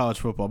for college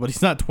football, but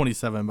he's not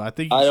 27. But I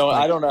think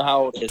I don't know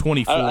how old it is.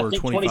 24 I or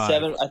think 25.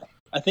 27.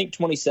 I think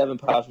 27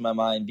 pops in my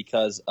mind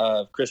because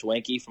of Chris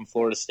Weinke from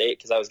Florida State,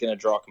 because I was going to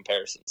draw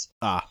comparisons.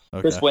 Okay.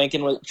 Chris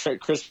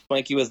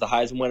Weinke was the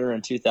Heisman winner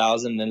in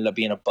 2000 and ended up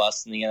being a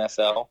bust in the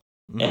NFL.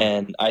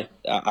 And I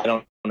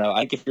don't know.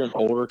 I think if you're an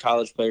older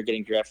college player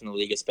getting drafted in the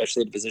league,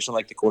 especially at a position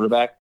like the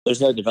quarterback, there's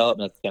no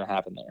development that's going to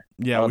happen there.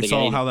 Yeah, we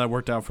saw how that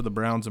worked out for the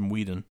Browns and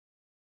Whedon.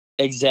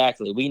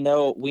 Exactly. We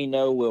know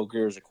Will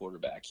Grier is a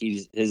quarterback.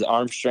 His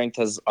arm strength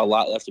has a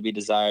lot left to be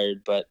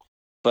desired, but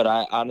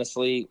I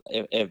honestly,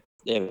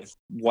 if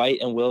White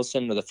and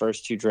Wilson are the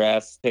first two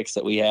draft picks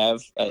that we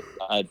have,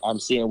 I'm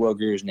seeing Will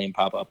Grier's name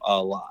pop up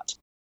a lot.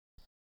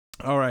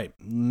 All right,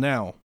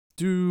 now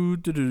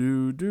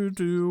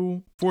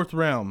fourth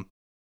round,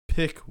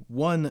 pick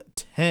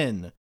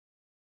 110.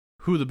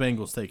 Who the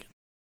Bengals taking?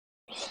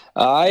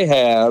 I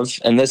have,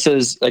 and this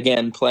is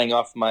again playing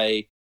off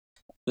my.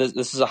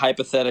 This is a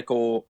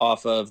hypothetical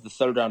off of the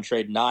third round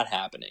trade not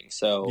happening.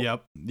 So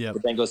yep. The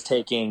Bengals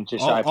taking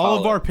Jashai all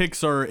of our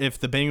picks are if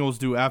the Bengals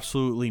do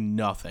absolutely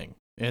nothing,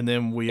 and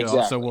then we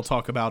also will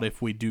talk about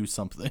if we do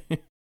something.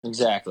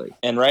 Exactly.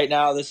 And right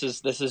now, this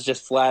is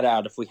just flat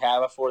out. If we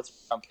have a fourth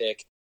round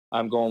pick,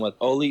 I'm going with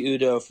Oli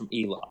Udoh from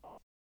Elon.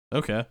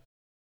 Okay.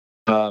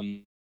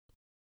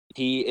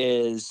 He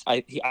is.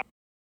 I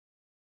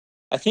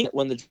think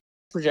when the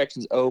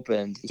projections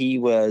opened, he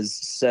was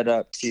set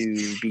up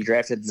to be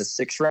drafted in the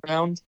 6th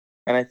round,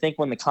 and I think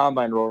when the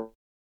combine rolled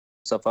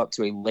himself up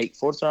to a late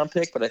 4th round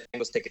pick, but I think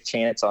let's take a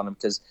chance on him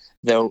because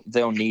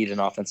they'll need an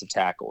offensive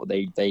tackle.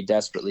 They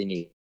desperately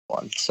need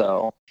one.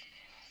 So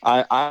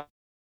I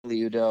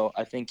Udoh,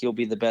 I think he'll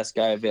be the best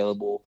guy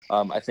available.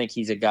 I think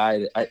he's a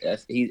guy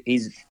that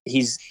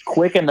he's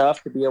quick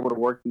enough to be able to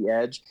work the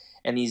edge,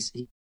 and he's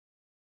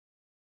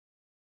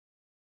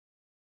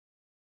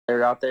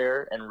out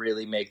there and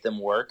really make them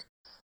work.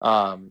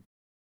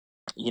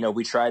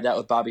 We tried that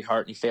with Bobby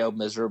Hart and he failed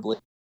miserably,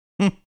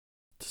 to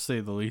say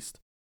the least.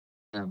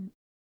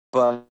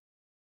 But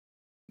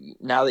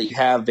now that you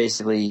have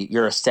basically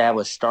your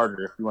established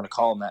starter, if you want to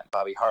call him that,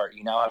 Bobby Hart,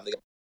 you now have the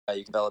guy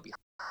you can develop.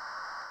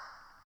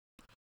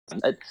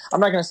 I'm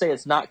not going to say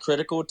it's not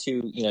critical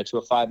to to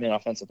a 5-man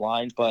offensive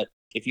line, but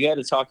if you had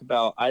to talk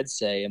about, I'd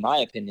say, in my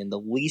opinion, the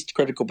least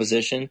critical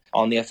position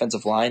on the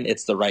offensive line,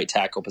 it's the right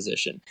tackle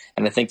position,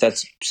 and I think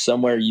that's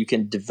somewhere you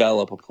can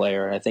develop a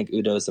player, and I think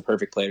Udoh is the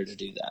perfect player to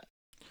do that.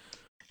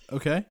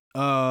 Okay.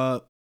 I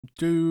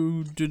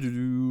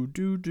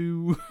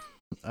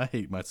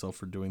hate myself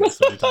for doing this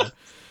every time.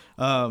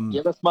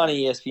 Give us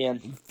money,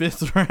 ESPN.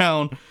 5th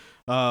round,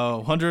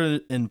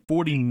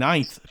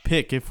 149th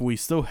pick. If we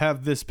still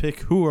have this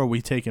pick, who are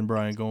we taking,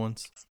 Brian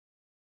Goins?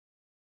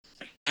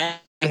 I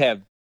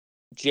have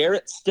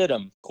Jarrett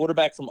Stidham,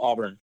 quarterback from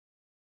Auburn.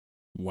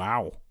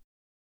 Wow.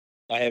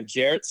 I have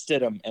Jarrett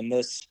Stidham, and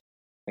this,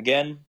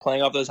 again,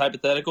 playing off those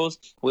hypotheticals,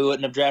 we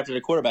wouldn't have drafted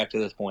a quarterback to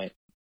this point.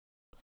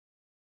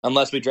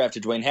 Unless we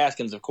drafted Dwayne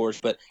Haskins, of course.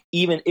 But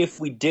even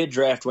if we did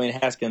draft Dwayne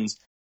Haskins,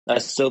 I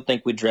still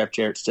think we'd draft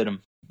Jarrett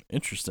Stidham.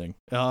 Interesting.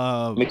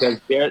 Because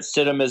Jarrett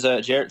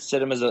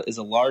Stidham is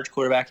a large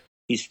quarterback.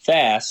 He's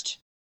fast.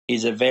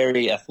 He's a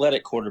very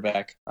athletic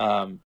quarterback.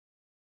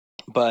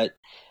 But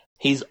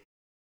he's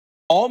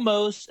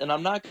almost, and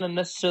I'm not going to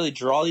necessarily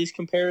draw these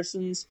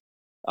comparisons.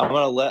 I'm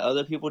going to let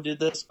other people do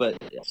this, but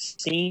I've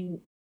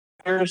seen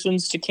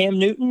comparisons to Cam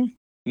Newton,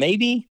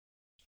 maybe.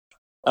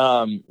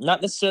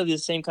 Not necessarily the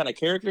same kind of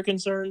character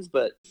concerns,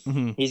 but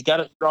he's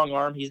got a strong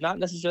arm. He's not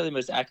necessarily the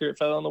most accurate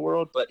fellow in the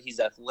world, but he's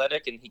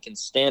athletic and he can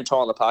stand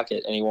tall in the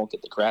pocket and he won't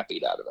get the crap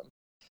beat out of him.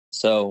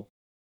 So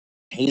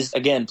he's,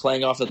 again,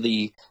 playing off of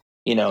the,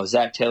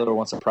 Zach Taylor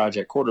wants a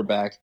project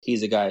quarterback.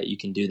 He's a guy that you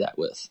can do that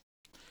with.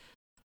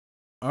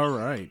 All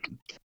right.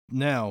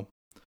 Now,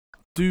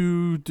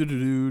 times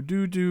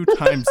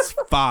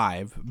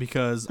 5,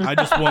 because I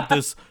just want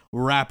this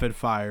rapid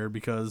fire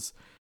because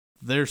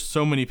there's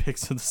so many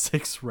picks in the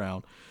 6th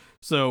round.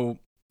 So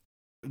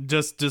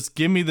just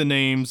give me the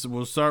names.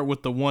 We'll start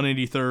with the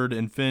 183rd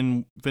and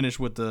finish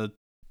with the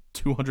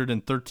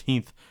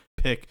 213th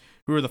pick.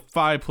 Who are the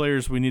 5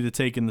 players we need to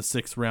take in the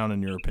 6th round,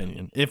 in your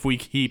opinion, if we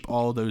keep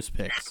all those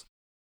picks?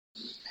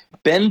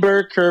 Ben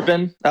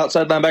Burr-Kirven,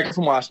 outside linebacker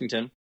from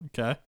Washington.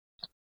 Okay.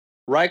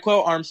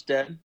 Raquel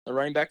Armstead, a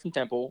running back from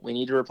Temple. We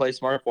need to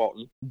replace Mark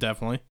Walton.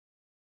 Definitely.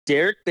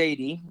 Derek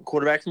Beatty,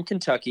 quarterback from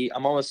Kentucky.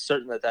 I'm almost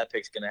certain that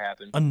pick's going to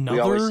happen.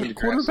 Another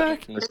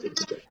quarterback?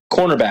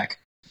 Cornerback.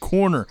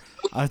 Corner.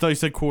 I thought you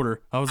said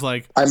quarter. I was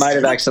like... I might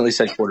have accidentally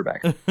said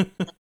quarterback.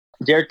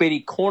 Derek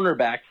Beatty,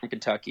 cornerback from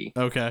Kentucky.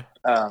 Okay.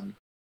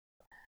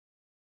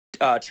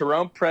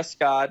 Jerome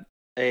Prescott,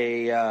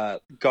 a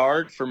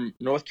guard from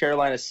North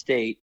Carolina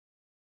State.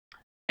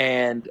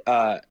 And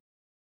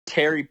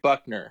Terry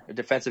Buckner, a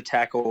defensive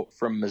tackle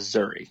from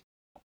Missouri.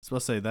 I was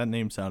supposed to say, that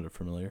name sounded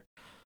familiar.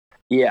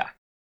 Yeah.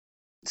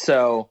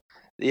 So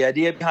the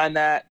idea behind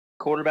that,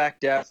 quarterback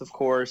depth, of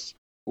course,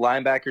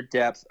 linebacker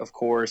depth, of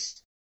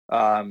course.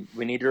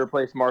 We need to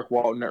replace Mark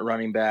Walton at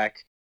running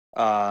back.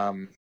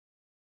 And,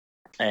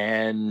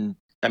 I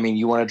mean,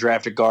 you want to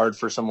draft a guard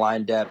for some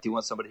line depth. You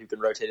want somebody who can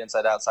rotate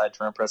inside, outside.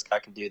 Jerome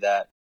Prescott can do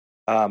that.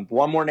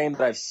 One more name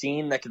that I've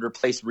seen that could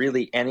replace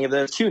really any of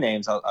those. 2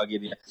 names I'll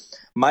give you.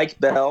 Mike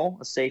Bell,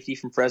 a safety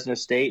from Fresno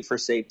State for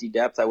safety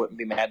depth. I wouldn't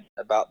be mad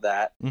about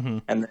that. Mm-hmm.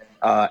 And then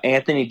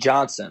Anthony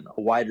Johnson, a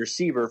wide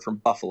receiver from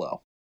Buffalo.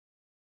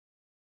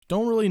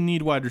 Don't really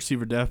need wide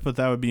receiver depth, but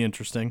that would be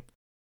interesting.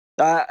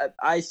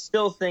 I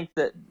still think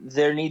that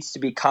there needs to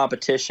be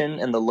competition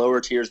in the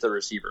lower tiers of the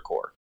receiver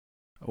corps.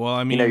 Well,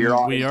 I mean,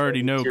 we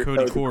already know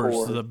Cody Core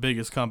is the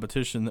biggest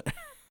competition.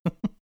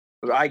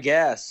 I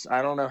guess.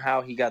 I don't know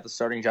how he got the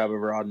starting job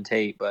over Auden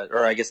Tate,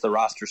 or I guess the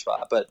roster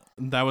spot. But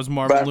that was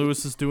Marvin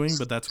Lewis's doing,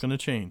 but that's going to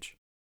change.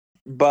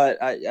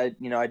 But I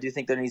do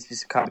think there needs to be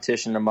some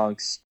competition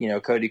amongst,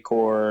 Cody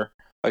Core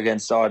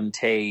against Auden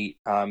Tate,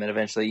 and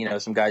eventually,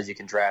 some guys you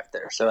can draft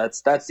there. So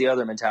that's the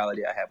other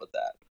mentality I have with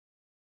that.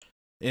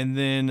 And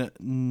then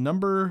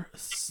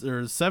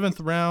 7th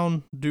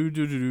round,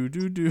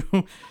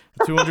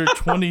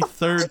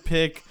 223rd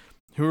pick.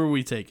 Who are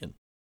we taking?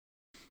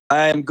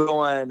 I'm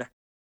going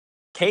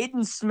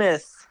Caden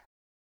Smith,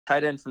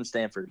 tight end from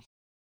Stanford.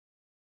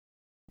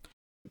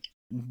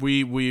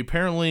 We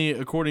apparently,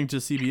 according to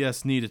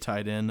CBS, need a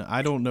tight end.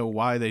 I don't know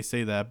why they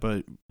say that,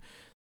 but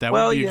that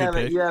would be a good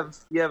pick. You have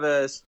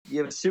a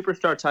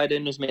superstar tight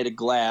end who's made of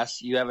glass.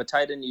 You have a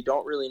tight end you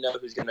don't really know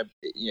who's going to,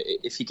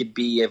 if he could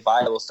be a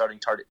viable starting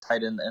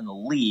tight end in the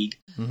league.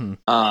 Mm-hmm.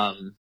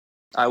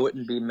 I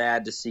wouldn't be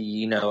mad to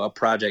see a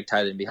project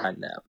tight end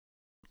behind that.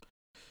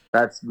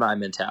 That's my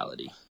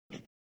mentality.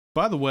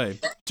 By the way,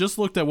 just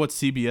looked at what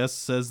CBS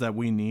says that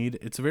we need.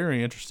 It's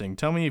very interesting.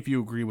 Tell me if you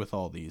agree with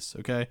all these,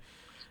 okay?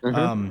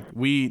 Mm-hmm.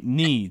 We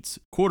needs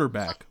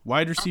quarterback,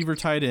 wide receiver,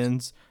 tight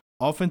ends,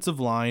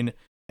 offensive line,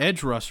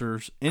 edge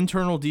rushers,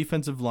 internal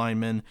defensive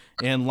linemen,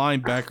 and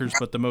linebackers,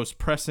 but the most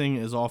pressing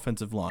is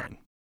offensive line.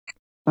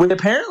 We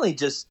apparently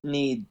just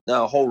need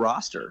a whole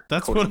roster.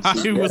 That's what I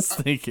was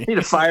thinking. We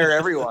need to fire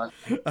everyone.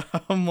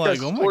 I'm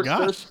like, oh my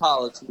gosh.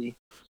 Policy.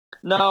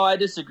 No, I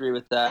disagree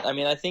with that. I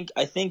mean, I think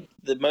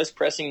the most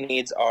pressing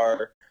needs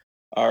are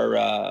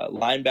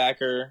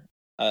linebacker,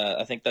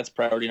 I think that's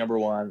priority number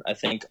one. I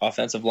think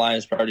offensive line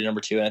is priority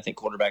number two, and I think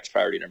quarterback's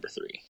priority number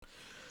three.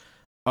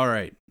 All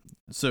right.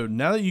 So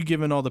now that you've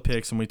given all the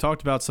picks and we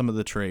talked about some of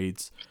the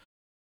trades,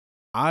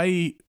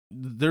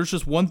 there's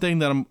just one thing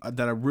that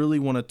I really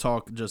want to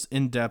talk just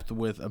in depth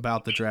with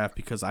about the draft,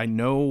 because I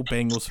know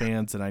Bengals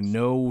fans and I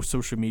know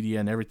social media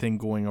and everything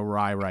going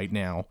awry right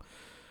now.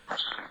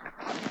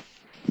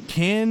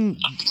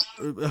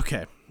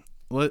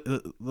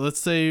 Let's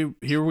say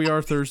here we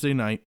are Thursday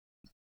night.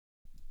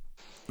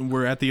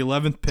 We're at the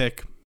 11th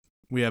pick.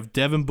 We have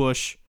Devin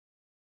Bush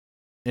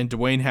and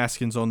Dwayne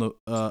Haskins on the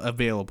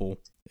available,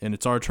 and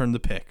it's our turn to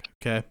pick,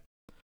 okay?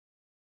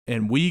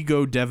 And we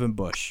go Devin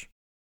Bush.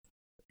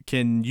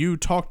 Can you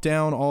talk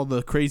down all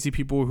the crazy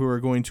people who are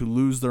going to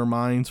lose their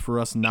minds for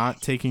us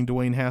not taking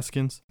Dwayne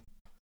Haskins?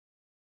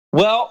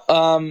 Well,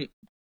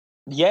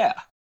 yeah.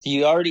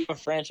 You already have a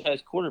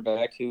franchise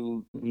quarterback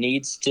who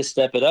needs to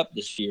step it up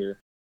this year.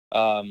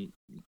 And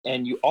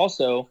you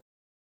also,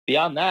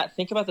 beyond that,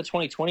 think about the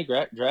 2020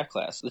 draft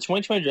class. The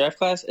 2020 draft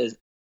class is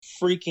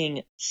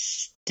freaking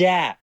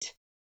stacked.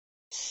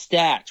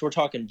 We're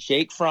talking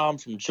Jake Fromm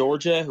from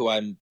Georgia, who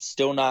I'm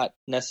still not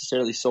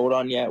necessarily sold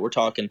on yet. We're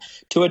talking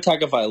Tua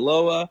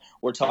Tagovailoa.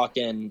 We're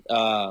talking,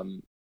 I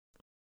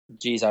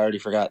already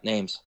forgot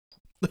names.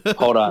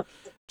 Hold on.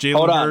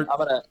 Jalen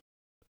Hurts.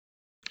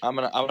 I'm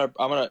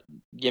gonna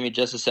give me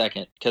just a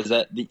second, because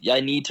I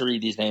need to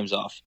read these names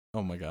off.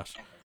 Oh my gosh.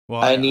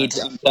 Well,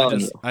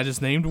 I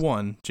just named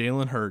one,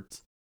 Jalen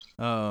Hurts.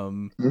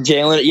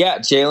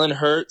 Jalen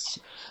Hurts,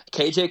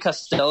 KJ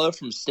Costello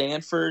from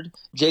Stanford,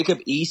 Jacob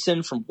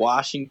Eason from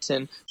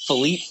Washington,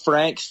 Philippe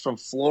Franks from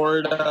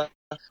Florida.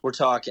 We're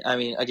talking,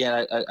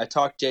 again, I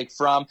talked Jake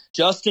Fromm,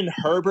 Justin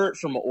Herbert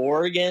from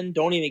Oregon.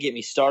 Don't even get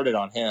me started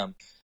on him.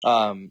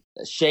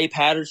 Shea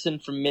Patterson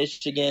from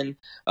Michigan,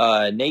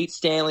 Nate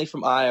Stanley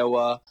from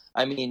Iowa.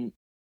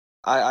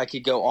 I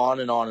could go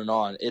on and on and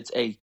on. It's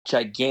a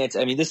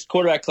gigantic. This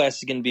quarterback class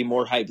is going to be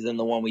more hype than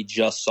the one we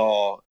just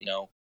saw,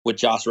 with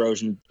Josh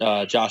Rosen,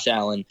 Josh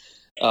Allen,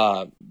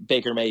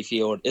 Baker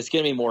Mayfield. It's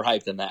going to be more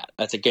hype than that.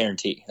 That's a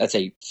guarantee. That's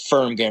a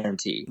firm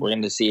guarantee. We're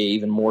going to see an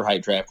even more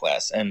hype draft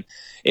class. And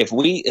if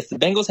the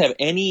Bengals have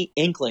any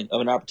inkling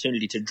of an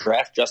opportunity to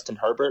draft Justin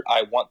Herbert,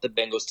 I want the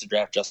Bengals to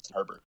draft Justin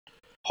Herbert.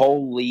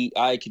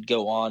 I could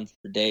go on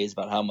for days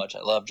about how much I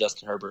love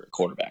Justin Herbert at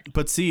quarterback.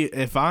 But see,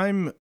 if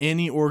I'm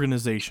any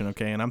organization,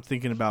 okay, and I'm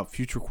thinking about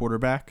future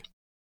quarterback,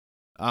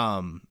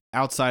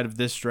 outside of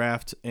this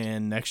draft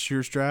and next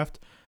year's draft,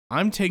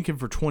 I'm taking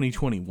for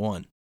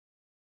 2021.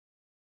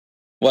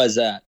 What is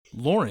that?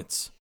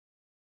 Lawrence.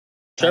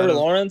 Trevor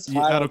Lawrence?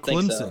 Out of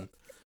Clemson. So.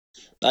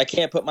 I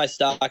can't put my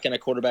stock in a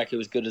quarterback who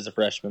was good as a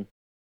freshman.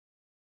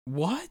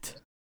 What?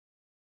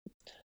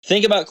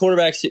 Think about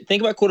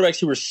quarterbacks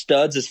who were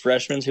studs as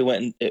freshmen who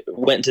went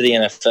into the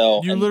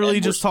NFL. You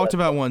literally just talked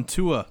about one,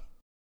 Tua.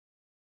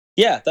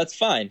 Yeah, that's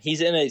fine.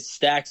 He's in a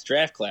stacked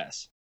draft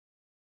class.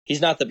 He's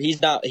by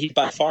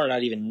far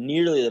not even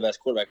nearly the best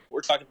quarterback.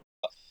 We're talking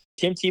about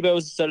Tim Tebow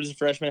was a stud as a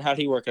freshman. How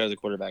did he work out as a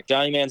quarterback?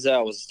 Johnny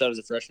Manziel was a stud as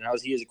a freshman. How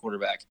was he as a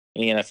quarterback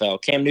in the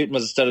NFL? Cam Newton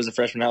was a stud as a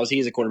freshman. How was he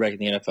as a quarterback in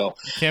the NFL?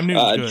 Cam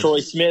Newton's good. Troy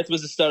Smith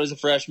was a stud as a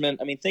freshman.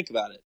 Think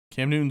about it.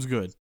 Cam Newton's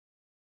good.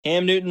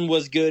 Cam Newton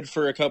was good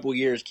for a couple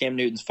years. Cam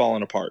Newton's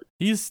fallen apart.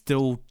 He's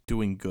still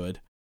doing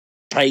good.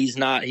 He's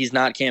not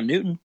Cam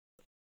Newton.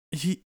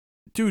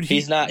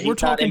 He's not. We're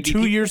talking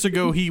 2 years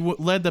ago. He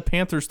led the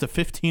Panthers to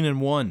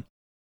 15-1.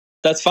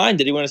 That's fine.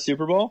 Did he win a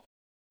Super Bowl?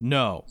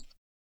 No.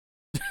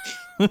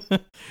 There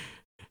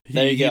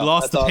you go. He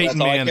lost to Peyton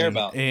Manning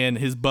and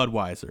his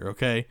Budweiser.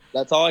 Okay,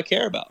 that's all I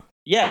care about.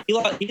 Yeah, he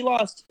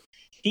lost.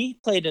 He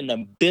played an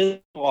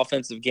abysmal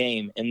offensive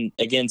game and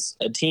against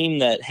a team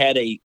that had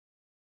a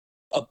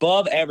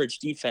above average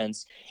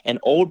defense and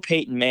old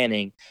Peyton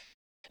Manning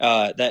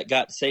that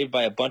got saved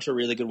by a bunch of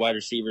really good wide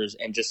receivers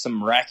and just some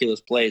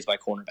miraculous plays by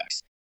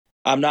cornerbacks.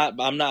 I'm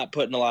not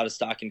putting a lot of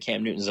stock in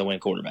Cam Newton as a win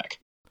quarterback.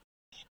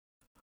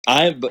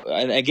 I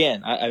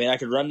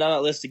could run down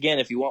that list again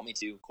if you want me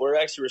to.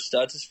 Quarterbacks who are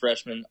studs as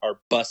freshmen are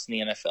busts in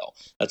the NFL.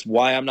 That's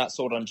why I'm not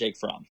sold on Jake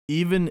Fromm.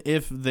 Even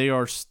if they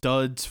are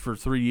studs for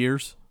 3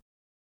 years?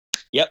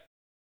 Yep.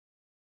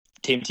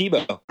 Tim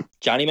Tebow,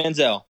 Johnny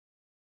Manziel.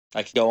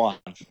 I could go on.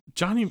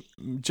 Johnny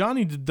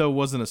though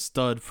wasn't a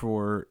stud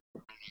for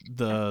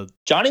the.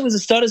 Johnny was a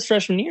stud his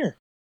freshman year.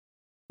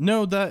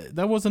 No,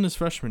 that wasn't his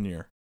freshman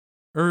year.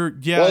 It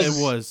was. Yeah,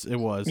 it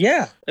was.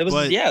 It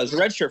was a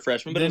redshirt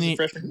freshman, but it was his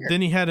freshman year.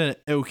 Then he had an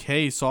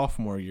okay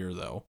sophomore year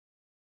though.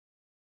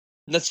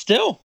 That's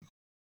still.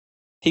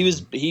 He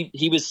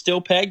was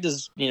still pegged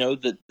as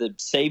the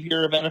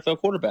savior of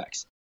NFL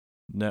quarterbacks.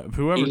 No,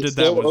 whoever did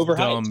that was overhyped.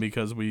 Dumb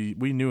because we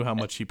knew how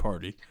much he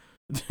partied.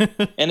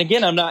 And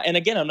again, I'm not.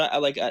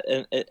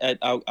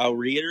 I'll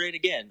reiterate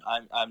again.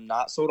 I'm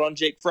not sold on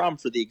Jake Fromm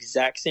for the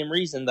exact same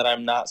reason that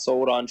I'm not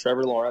sold on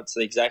Trevor Lawrence.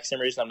 The exact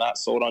same reason I'm not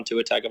sold on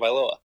Tua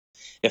Tagovailoa.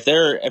 If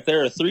there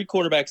are 3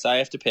 quarterbacks I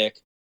have to pick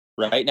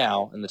right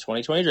now in the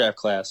 2020 draft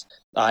class,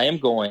 I am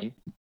going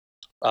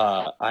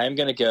I am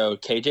going to go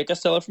KJ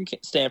Costello from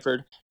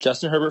Stanford,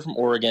 Justin Herbert from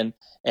Oregon,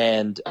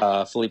 and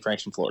Philippe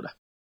Franks from Florida.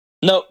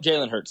 No,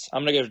 Jalen Hurts.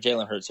 I'm going to go to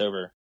Jalen Hurts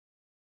over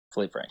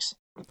Philippe Franks.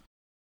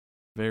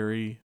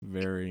 Very,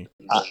 very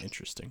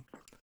interesting.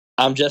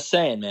 I'm just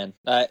saying, man.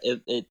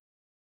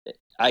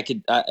 I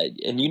could,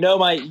 and you know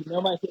my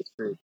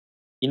history.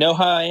 You know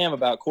how I am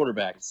about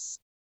quarterbacks.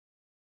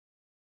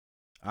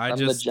 I'm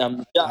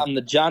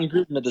the John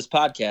Gruden of this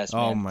podcast,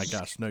 man. Oh my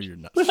gosh, no, you're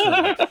not.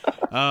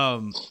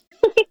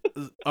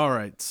 All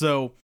right,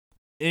 so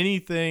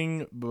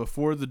anything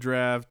before the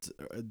draft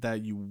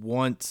that you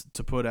want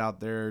to put out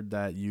there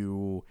that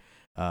you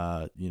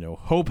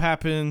hope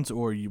happens,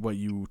 or what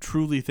you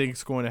truly think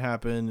is going to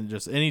happen, and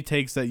just any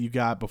takes that you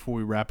got before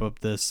we wrap up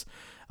this.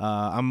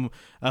 I'm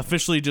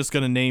officially just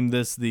going to name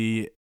this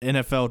the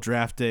NFL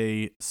Draft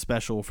Day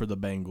special for the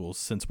Bengals,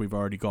 since we've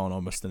already gone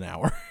almost an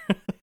hour.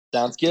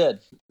 Sounds good.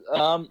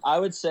 I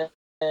would say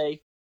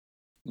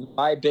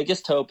my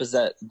biggest hope is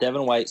that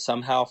Devin White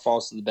somehow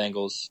falls to the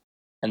Bengals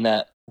and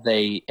that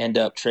they end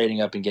up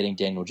trading up and getting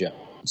Daniel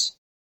Jones.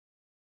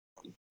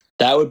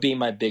 That would be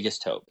my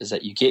biggest hope, is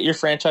that you get your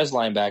franchise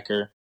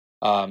linebacker.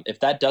 If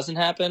that doesn't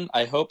happen,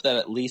 I hope that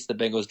at least the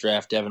Bengals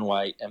draft Devin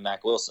White and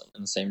Mack Wilson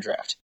in the same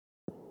draft.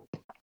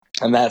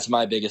 And that's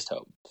my biggest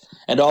hope.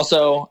 And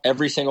also,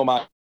 every single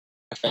mock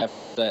draft,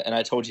 and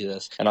I told you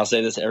this, and I'll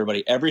say this to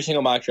everybody, every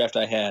single mock draft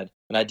I had,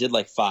 and I did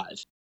like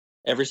 5,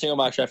 every single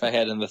mock draft I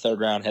had in the 3rd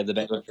round had the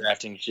Bengals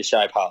drafting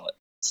Jashai Pollitt.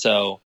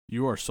 So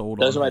you are sold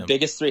those on are my him.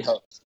 biggest 3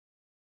 hopes.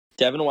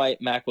 Devin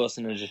White, Mack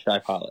Wilson, and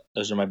Jashai Pollitt.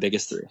 Those are my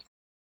biggest 3.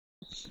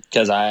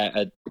 Because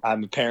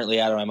I'm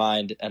apparently out of my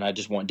mind, and I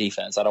just want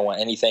defense. I don't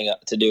want anything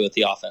to do with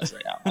the offense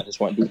right now. I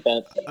just want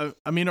defense.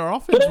 I mean, our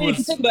offense was if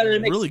you think about it,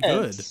 it makes really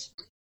sense.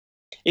 good.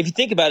 If you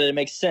think about it, it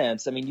makes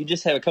sense. I mean, you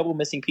just have a couple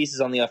missing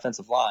pieces on the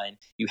offensive line.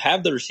 You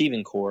have the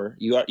receiving core.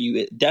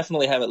 You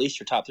definitely have at least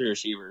your top 3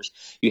 receivers.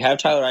 You have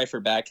Tyler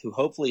Eifert back, who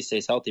hopefully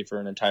stays healthy for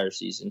an entire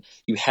season.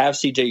 You have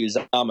C.J.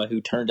 Uzomah,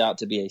 who turned out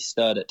to be a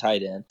stud at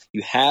tight end.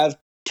 You have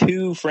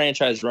 2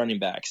 franchise running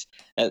backs.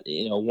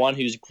 One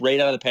who's great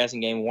out of the passing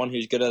game, one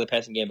who's good out of the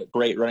passing game, but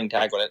great running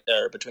tackle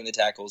between the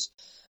tackles.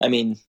 I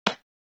mean,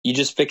 you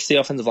just fix the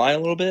offensive line a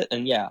little bit,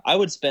 and yeah, I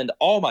would spend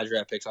all my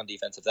draft picks on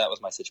defense if that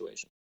was my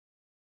situation.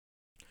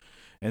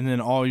 And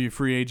then all your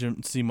free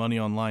agency money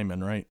on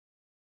linemen, right?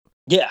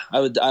 Yeah, I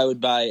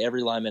would buy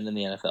every lineman in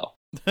the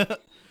NFL.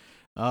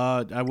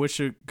 I wish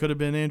it could have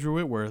been Andrew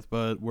Whitworth,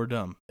 but we're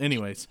dumb.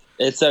 Anyways.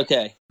 It's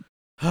okay.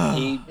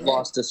 He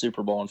lost a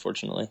Super Bowl,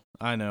 unfortunately.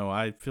 I know.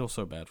 I feel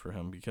so bad for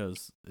him,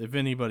 because if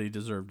anybody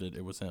deserved it,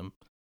 it was him.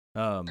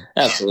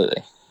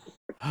 Absolutely.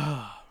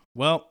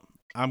 Well,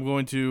 I'm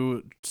going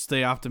to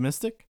stay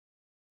optimistic.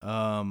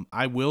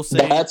 I will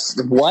say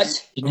that's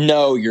what?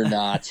 No, you're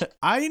not.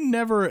 I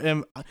never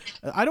am.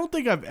 I don't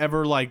think I've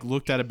ever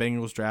looked at a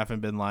Bengals draft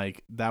and been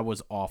like, that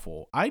was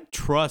awful. I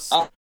trust.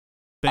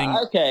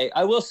 Okay,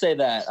 I will say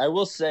that. I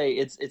will say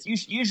it's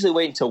usually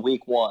wait until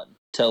week 1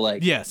 to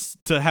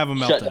to have a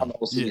meltdown. Shut down the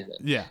whole season.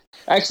 Yeah.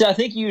 Actually, I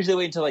think you usually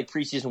wait until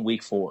preseason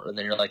week 4, and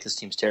then you're like, this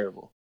team's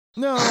terrible.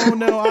 No,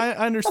 I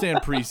understand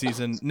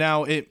preseason.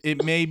 Now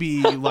it may be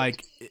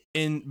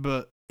in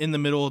the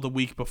middle of the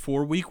week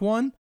before week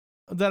 1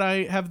 that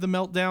I have the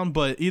meltdown,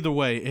 but either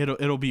way,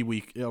 it'll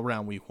be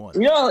around week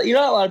 1. You know,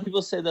 a lot of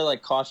people say they're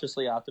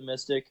cautiously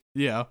optimistic.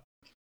 Yeah.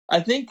 I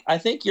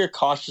think you're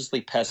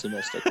cautiously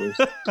pessimistic.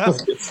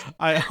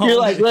 You're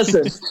like,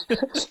 listen,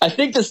 I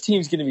think this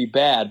team's going to be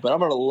bad, but I'm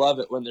going to love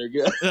it when they're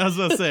good. I was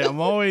going to say,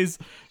 I'm always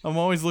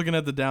looking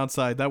at the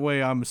downside. That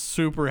way, I'm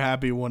super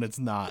happy when it's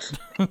not.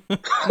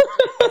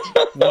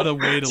 What a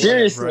way to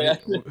seriously, live,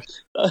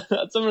 right?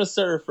 I'm going to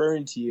start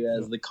referring to you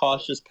as the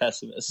cautious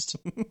pessimist.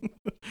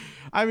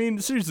 I mean,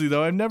 seriously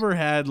though, I've never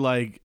had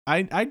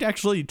I'd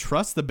actually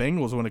trust the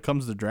Bengals when it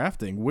comes to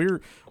drafting.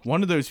 We're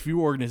one of those few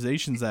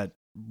organizations that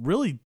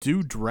really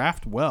do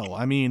draft well.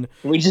 I mean,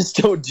 we just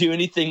don't do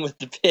anything with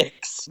the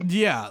picks.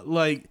 Yeah,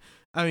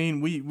 I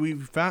mean,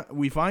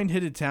 we find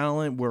hidden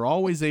talent. We're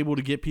always able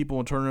to get people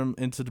and turn them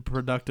into the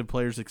productive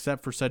players,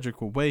 except for Cedric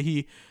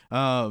Ogbuehi.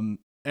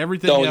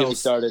 Everything don't else. Get me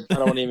started. I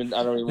don't even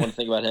want to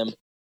think about him.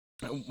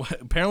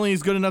 Apparently,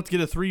 he's good enough to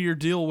get a 3-year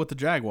deal with the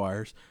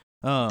Jaguars.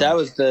 That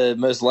was the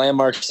most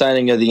landmark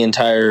signing of the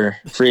entire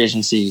free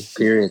agency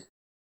period.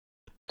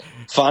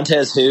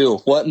 Fontes who?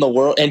 What in the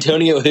world?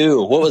 Antonio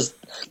who? What was?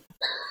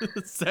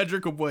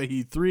 Cedric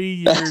Ogbuehi, 3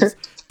 years,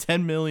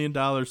 $10 million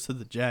to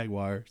the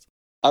Jaguars.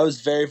 I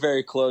was very,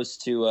 very close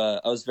to.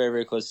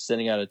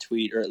 Sending out a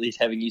tweet, or at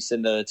least having you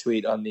send out a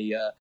tweet on the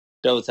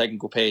Double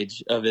Technical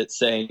page of it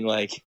saying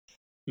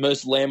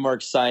most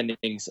landmark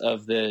signings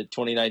of the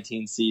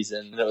 2019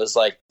 season. And it was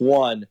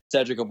 1,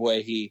 Cedric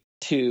Ogbuehi,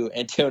 2,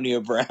 Antonio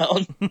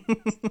Brown.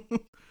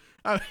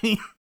 I mean,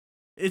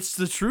 it's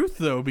the truth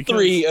though. Because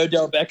 3,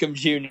 Odell Beckham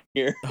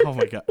Jr. Oh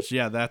my gosh,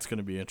 yeah, that's going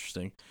to be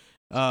interesting.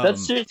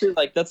 That's seriously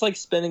that's like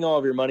spending all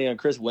of your money on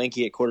Chris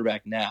Weinke at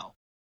quarterback now.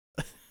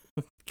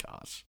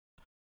 Gosh.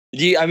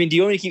 Do you want me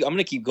to keep? I'm going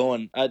to keep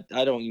going. I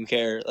don't even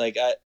care.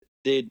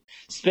 Dude,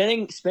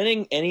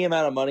 spending any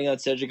amount of money on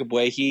Cedric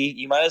Ogbuehi,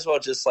 you might as well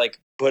just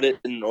put it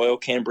in an oil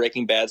can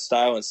Breaking Bad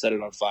style and set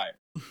it on fire.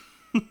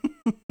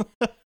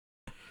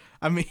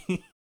 I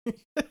mean,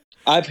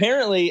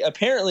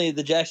 apparently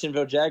the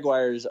Jacksonville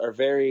Jaguars are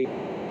very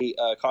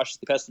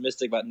cautiously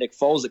pessimistic about Nick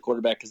Foles at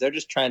quarterback because they're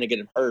just trying to get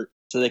him hurt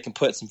so they can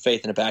put some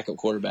faith in a backup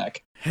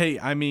quarterback. Hey,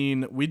 I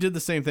mean, we did the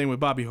same thing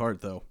with Bobby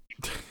Hart, though.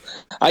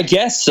 I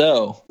guess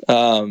so. But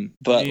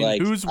I mean,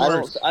 like, who's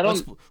worse?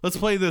 Let's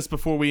play this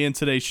before we end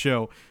today's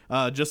show,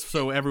 just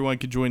so everyone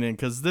can join in,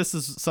 because this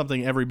is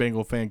something every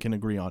Bengal fan can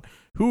agree on.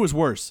 Who is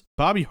worse,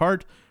 Bobby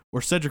Hart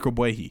or Cedric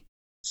Ogbuehi?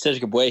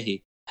 Cedric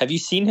Ogbuehi. Have you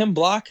seen him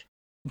block?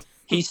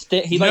 He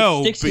sticks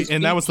his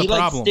and that was the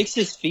problem. Sticks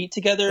his feet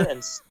together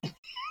and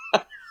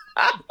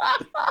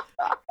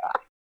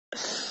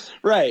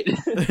right.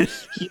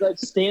 He like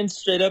stands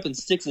straight up and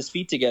sticks his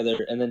feet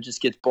together, and then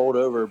just gets bowled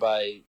over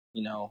by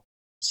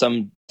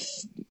some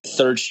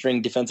third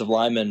string defensive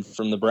lineman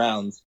from the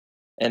Browns,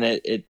 and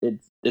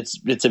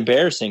it's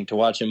embarrassing to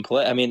watch him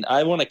play. I mean,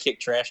 I want to kick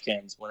trash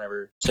cans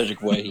whenever Cedric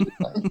Ogbuehi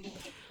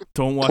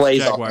don't watch the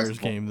Jaguars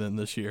game then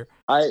this year.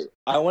 I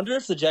wonder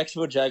if the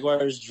Jacksonville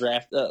Jaguars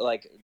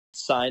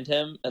signed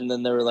him, and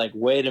then they were like,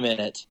 "Wait a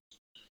minute,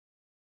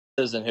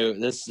 this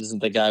isn't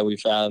the guy we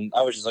found."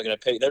 I was just looking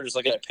at they're just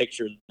looking at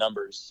picture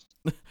numbers,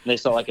 and they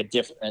saw like a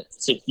different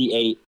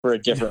 68 for a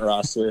different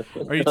roster.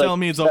 Are you telling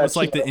me it's almost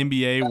like the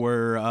NBA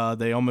where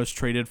they almost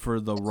traded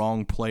for the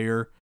wrong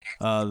player?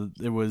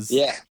 It was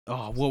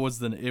Oh, what was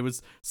it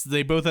was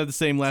they both had the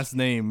same last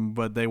name,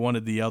 but they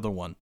wanted the other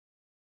one.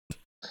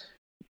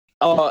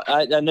 Oh,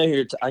 I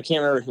know I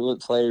can't remember who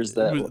players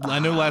that. I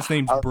know last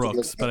name's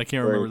Brooks, but I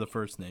can't remember the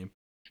first name.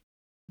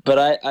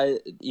 But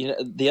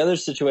the other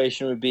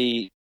situation would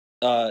be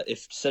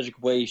if Cedric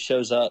Ogbuehi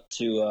shows up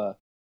to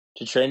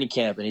training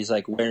camp and he's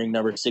like wearing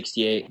number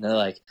 68, and they're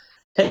like,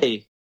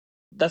 "Hey,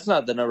 that's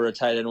not the number a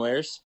tight end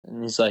wears,"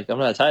 and he's like, "I'm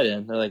not a tight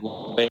end." They're like,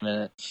 well, "Wait a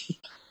minute,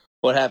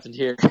 what happened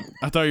here?"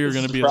 I thought you were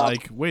going to be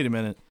like, "Wait a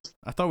minute,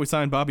 I thought we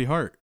signed Bobby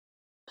Hart."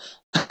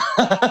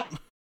 The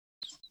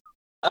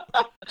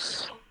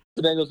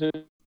Bengals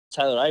moved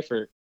Tyler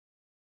Eifert.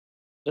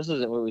 This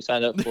isn't what we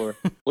signed up for.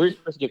 We were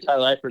supposed to give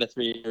Tyler Eifert a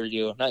 3-year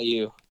deal, not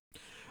you.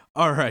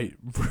 All right,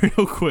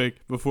 real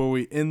quick before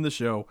we end the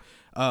show,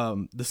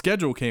 the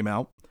schedule came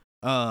out.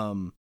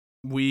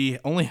 We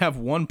only have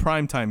one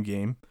primetime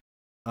game,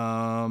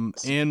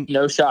 and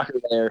no shocker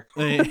there.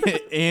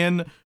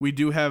 and we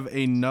do have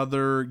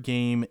another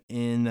game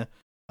in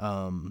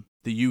the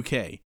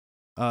UK.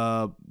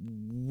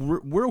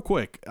 Real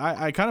quick,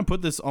 I kind of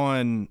put this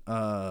on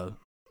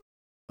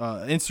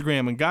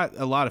Instagram and got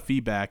a lot of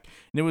feedback,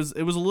 and it was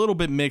a little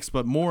bit mixed,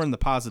 but more in the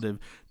positive.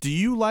 Do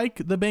you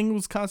like the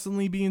Bengals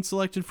constantly being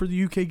selected for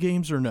the UK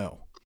games or no?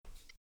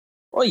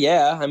 Well,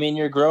 yeah. I mean,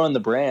 you're growing the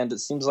brand. It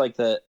seems like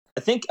that.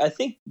 I think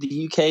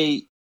the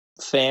UK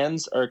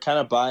fans are kind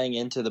of buying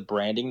into the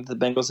branding that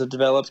the Bengals have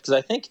developed, because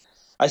I think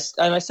I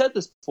said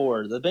this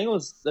before. The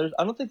Bengals.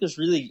 I don't think there's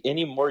really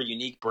any more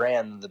unique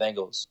brand than the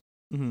Bengals.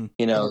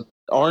 Mm-hmm.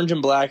 Orange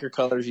and black are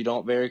colors you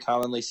don't very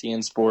commonly see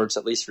in sports,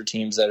 at least for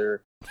teams that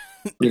are.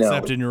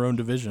 Except in your own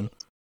division.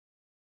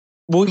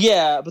 Well,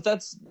 yeah, but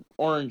that's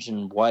orange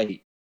and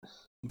white.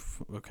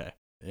 Okay.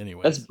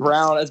 Anyway, that's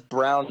brown. That's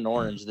brown and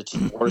orange, the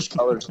two worst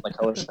colors on the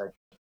color chart.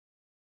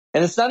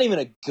 And it's not even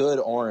a good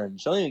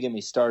orange. Don't even get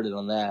me started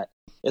on that.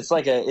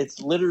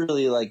 It's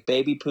literally like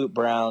baby poop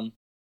brown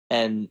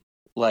and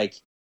like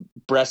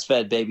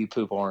breastfed baby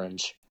poop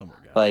orange. Oh my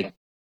God. Like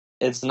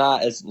it's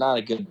not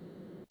a good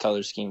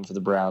color scheme for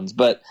the Browns.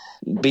 But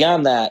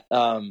beyond that,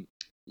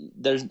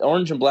 there's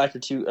orange and black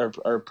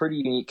are a pretty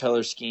unique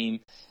color scheme.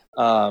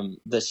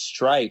 The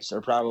stripes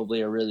are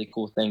probably a really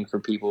cool thing for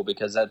people,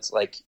 because that's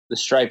like the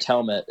striped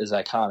helmet is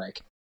iconic.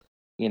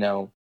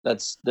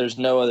 There's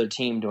no other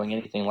team doing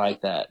anything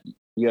like that.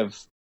 You have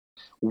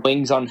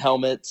wings on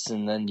helmets,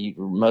 and then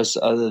most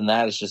other than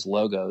that, it's just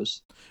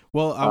logos.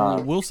 Well,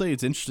 I will say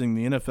it's interesting.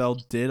 The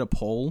NFL did a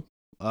poll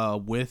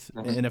with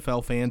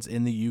NFL fans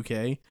in the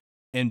UK,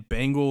 and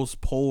Bengals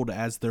polled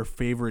as their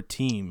favorite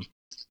team.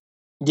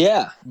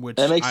 Yeah, which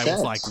that makes I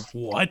sense. was like,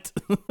 what?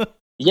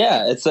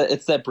 Yeah, it's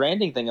that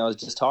branding thing I was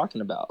just talking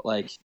about.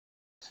 Like,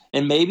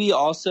 and maybe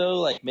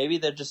also maybe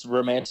they're just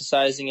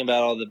romanticizing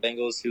about all the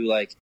Bengals who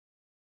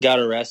got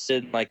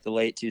arrested in the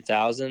late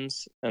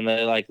 2000s, and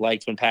they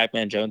liked when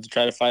Pac-Man Jones would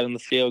try to fight on the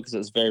field, because it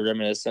was very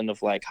reminiscent of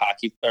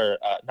hockey, or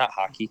not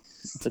hockey.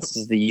 This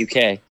is the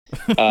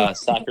UK.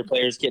 Soccer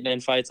players getting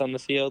in fights on the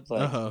field.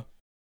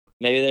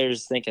 Maybe they're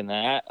just thinking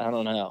that. I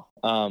don't know.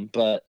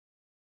 But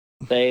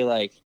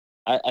they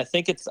I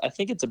think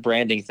it's a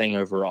branding thing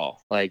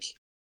overall. I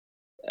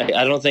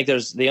don't think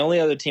there's the only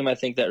other team I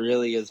think that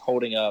really is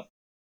holding up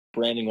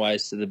branding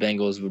wise to the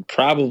Bengals would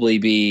probably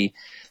be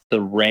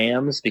the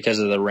Rams, because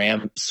of the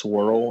Ram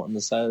swirl on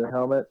the side of the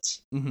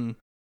helmets. Mm-hmm.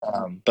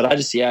 But I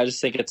just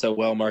think it's a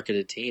well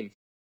marketed team,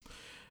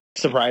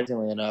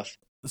 surprisingly enough.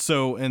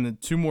 So,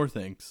 and two more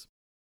things.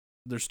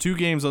 There's 2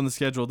 games on the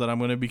schedule that I'm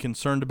going to be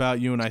concerned about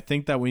you, and I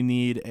think that we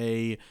need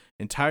a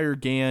entire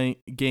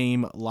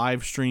game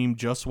live stream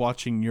just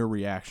watching your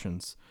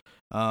reactions.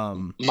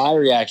 My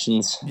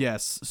reactions.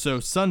 Yes. So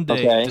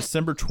Sunday, Okay.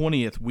 December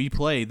 20th, we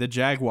play the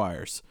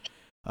Jaguars.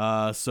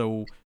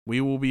 So we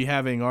will be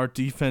having our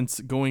defense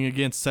going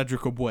against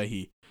Cedric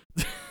Ogbuehi.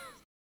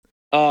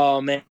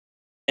 Oh man,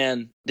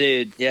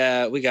 dude,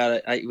 yeah, we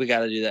gotta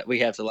do that. We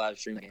have to live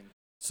stream the game.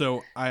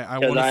 So I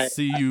want to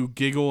see you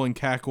giggle and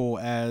cackle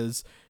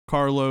as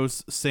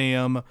Carlos,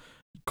 Sam,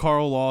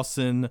 Carl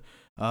Lawson,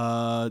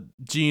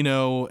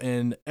 Gino,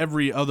 and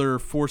every other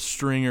fourth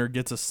stringer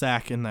gets a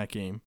sack in that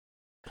game.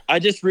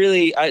 I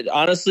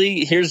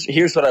honestly,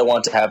 here's what I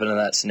want to happen in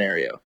that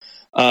scenario.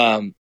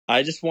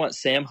 I just want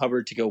Sam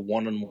Hubbard to go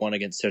 1-on-1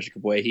 against Cedric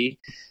Ogbuehi.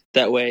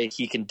 That way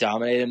he can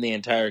dominate him the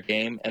entire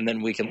game, and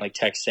then we can like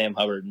text Sam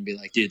Hubbard and be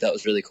like, "Dude, that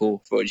was really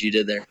cool for what you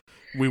did there."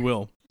 We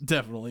will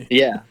definitely.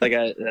 Yeah, like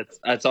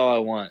that's all I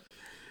want.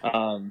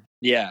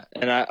 Yeah,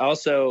 and I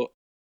also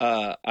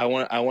I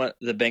want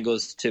the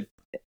Bengals to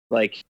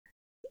like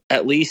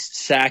at least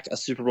sack a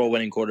Super Bowl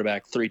winning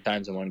quarterback 3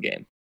 times in one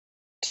game.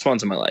 Just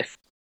once in my life.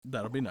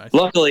 That'll be nice.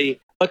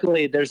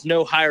 Luckily, there's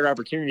no higher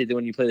opportunity than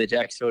when you play the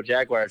Jacksonville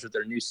Jaguars with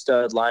their new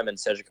stud lineman,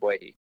 Cedric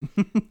Ogbuehi.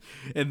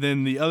 And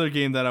then the other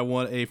game that I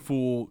want a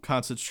full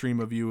concert stream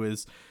of you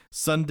is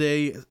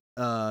Sunday,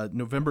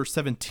 November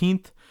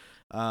 17th.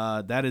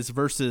 That is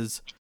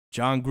versus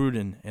John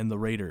Gruden and the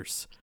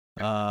Raiders.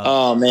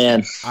 Oh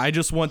man, I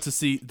just want to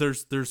see.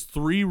 There's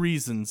 3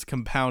 reasons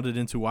compounded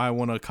into why I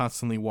want to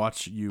constantly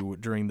watch you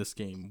during this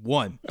game.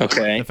 1,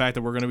 okay, the fact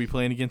that we're going to be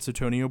playing against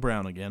Antonio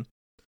Brown again.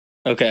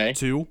 Okay.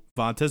 2,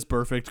 Vontaze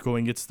Burfict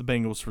going against the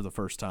Bengals for the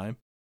first time.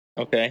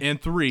 Okay.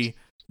 And 3,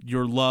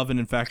 your love and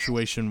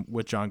infatuation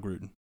with John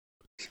Gruden.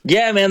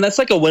 Yeah, man, that's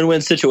like a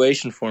win-win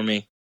situation for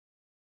me.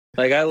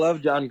 Like, I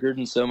love John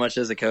Gruden so much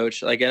as a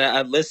coach. Like, and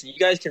I listen, you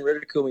guys can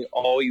ridicule me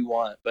all you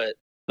want, but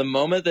the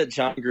moment that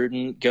John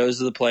Gruden goes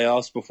to the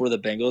playoffs before the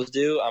Bengals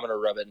do, I'm gonna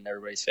rub it in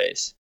everybody's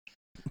face.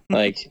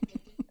 Like,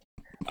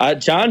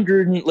 John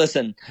Gruden.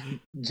 Listen,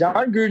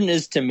 John Gruden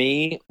is to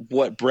me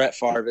what Brett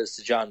Favre is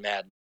to John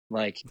Madden.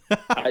 Like,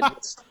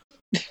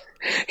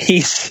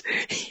 he's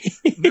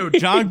no,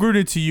 John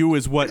Gruden to you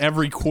is what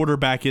every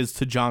quarterback is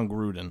to John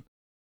Gruden.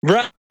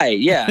 Right?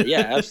 Yeah,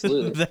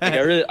 absolutely. Like,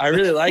 I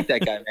really like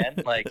that guy,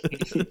 man. Like,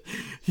 he's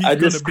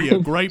going to be a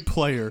great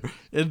player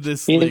in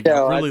this league.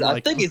 I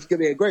think he's going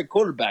to be a great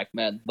quarterback,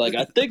 man. Like,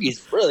 I think he's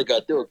really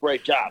going to do a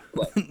great job.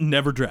 But,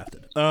 never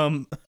drafted.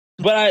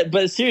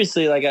 But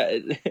seriously, like,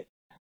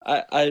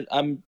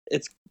 I'm.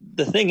 It's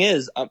the thing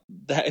is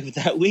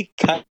that week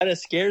kind of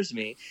scares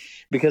me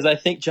because I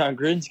think John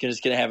Gruden's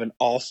just going to have an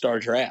all-star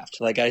draft.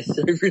 Like, I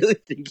really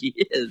think he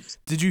is.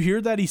 Did you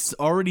hear that he's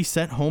already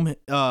sent home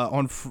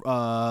on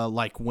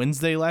like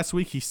Wednesday last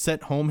week? He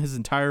sent home his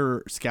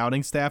entire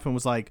scouting staff and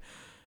was like,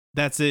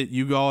 "That's it.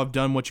 You all have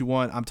done what you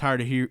want. I'm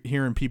tired of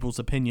hearing people's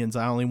opinions.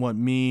 I only want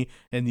me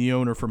and the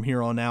owner from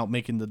here on out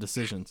making the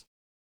decisions."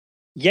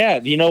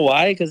 Yeah, you know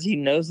why? Because he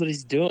knows what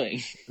he's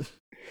doing.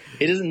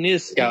 He doesn't need a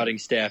scouting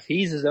staff.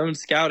 He's his own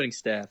scouting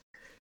staff.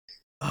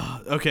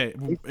 Okay,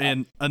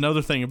 and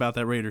another thing about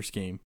that Raiders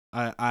game.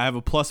 I have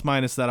a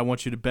plus-minus that I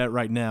want you to bet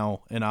right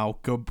now, and I'll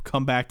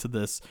come back to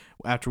this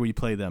after we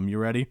play them. You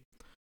ready?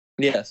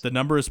 Yes. The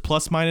number is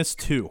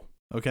 +-2,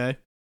 okay?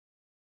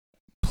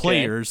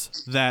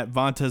 Players that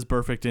Vontaze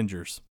Burfict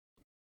injures.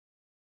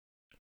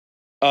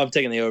 Oh, I'm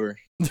taking the over.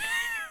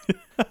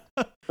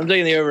 I'm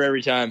taking the over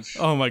every time.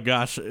 Oh, my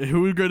gosh.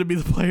 Who are going to be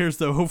the players,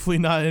 though? Hopefully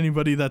not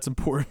anybody that's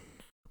important.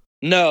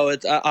 No,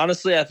 it's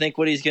honestly, I think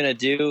what he's going to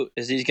do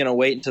is he's going to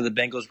wait until the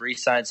Bengals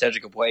re-sign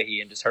Cedric Ogbuehi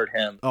and just hurt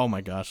him. Oh,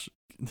 my gosh.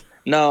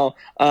 No.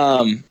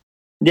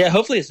 Yeah,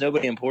 hopefully it's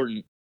nobody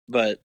important,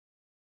 but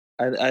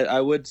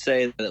I would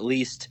say that at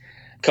least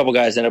a couple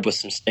guys end up with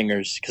some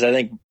stingers because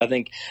I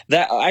think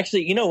that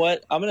actually, you know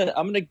what? I'm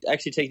gonna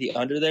actually take the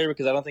under there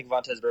because I don't think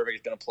Vontaze Burfict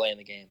is going to play in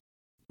the game.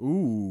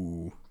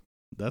 Ooh,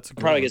 that's a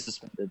good probably one. get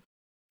suspended.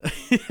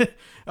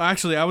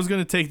 Actually, I was going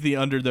to take the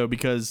under though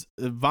because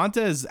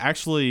Vontaze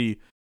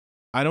actually.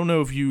 I don't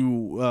know if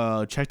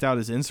you checked out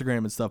his Instagram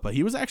and stuff, but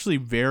he was actually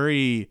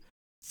very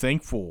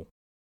thankful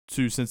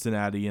to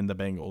Cincinnati and the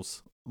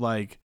Bengals.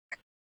 Like,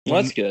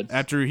 well, that's good.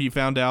 After he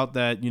found out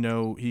that,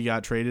 he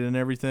got traded and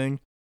everything,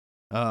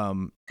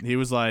 he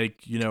was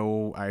like,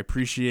 I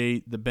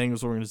appreciate the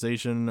Bengals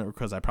organization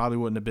because I probably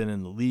wouldn't have been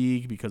in the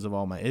league because of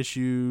all my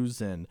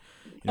issues and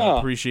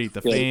appreciate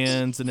the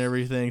fans and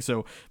everything.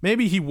 So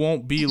maybe he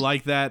won't be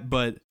like that,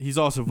 but he's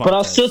also Vontaze. But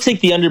I'll still take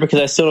the under because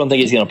I still don't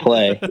think he's going to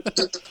play.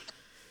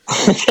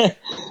 I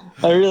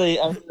really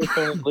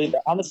firmly believe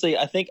that. Honestly,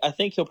 I think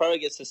he'll probably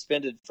get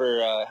suspended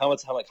for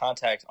helmet-to-helmet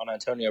contact on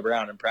Antonio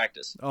Brown in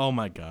practice. Oh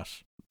my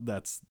gosh,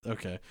 that's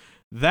okay.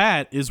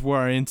 That is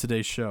where I end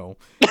today's show,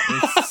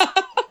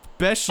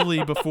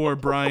 especially before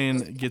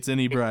Brian gets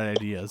any bright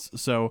ideas.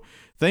 So,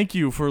 thank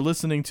you for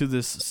listening to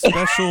this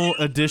special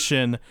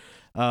edition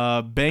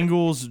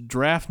Bengals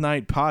Draft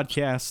Night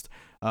podcast.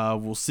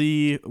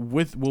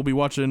 We'll be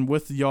watching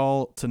with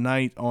y'all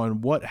tonight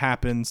on what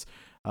happens.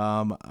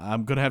 I'm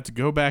going to have to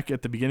go back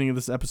at the beginning of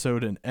this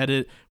episode and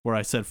edit where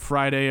I said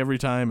Friday every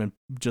time and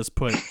just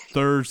put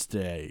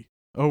Thursday.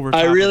 over.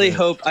 I top really of it.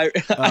 hope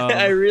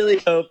I really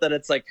hope that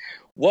it's like,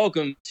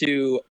 welcome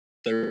to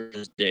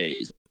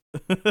Thursdays.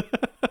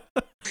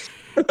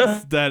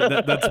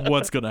 That's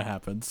what's gonna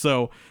happen.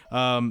 So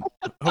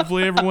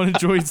hopefully everyone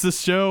enjoys this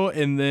show,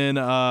 and then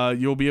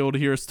you'll be able to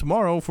hear us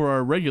tomorrow for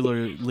our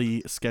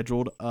regularly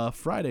scheduled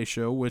Friday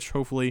show, which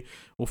hopefully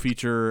will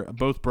feature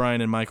both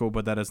Brian and Michael,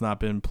 but that has not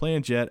been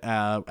planned yet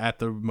at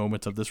the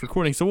moment of this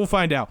recording, so we'll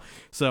find out.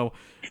 So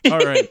all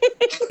right,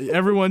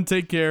 everyone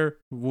take care.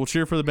 We'll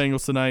cheer for the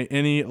Bengals tonight.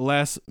 Any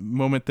last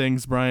moment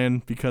things,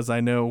 Brian, because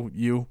I know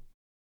you.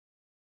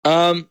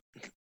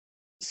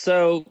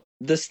 So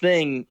this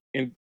thing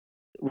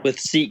with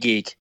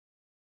SeatGeek,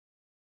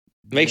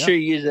 make sure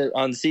you use it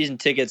on season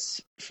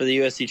tickets for the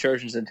USC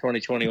Trojans in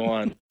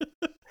 2021.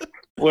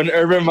 When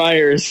Urban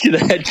Meyer is the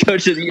head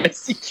coach of the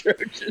USC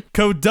Trojans.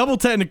 Code Double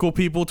Technical,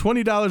 people.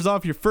 $20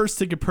 off your first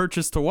ticket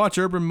purchase to watch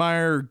Urban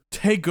Meyer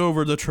take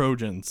over the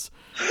Trojans.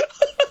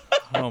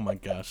 Oh my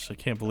gosh, I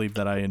can't believe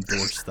that I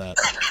endorsed that.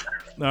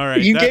 All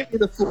right, you gave me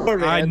the floor,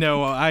 man. I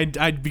know. I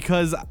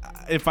because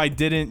if I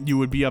didn't, you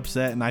would be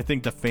upset, and I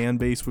think the fan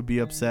base would be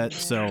upset.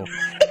 So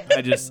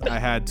I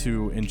had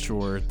to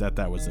ensure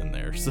that was in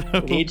there. So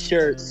we need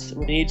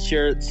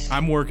shirts.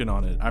 I'm working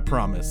on it. I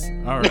promise.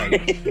 All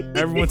right,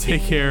 everyone,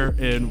 take care,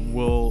 and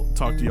we'll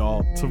talk to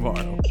y'all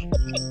tomorrow.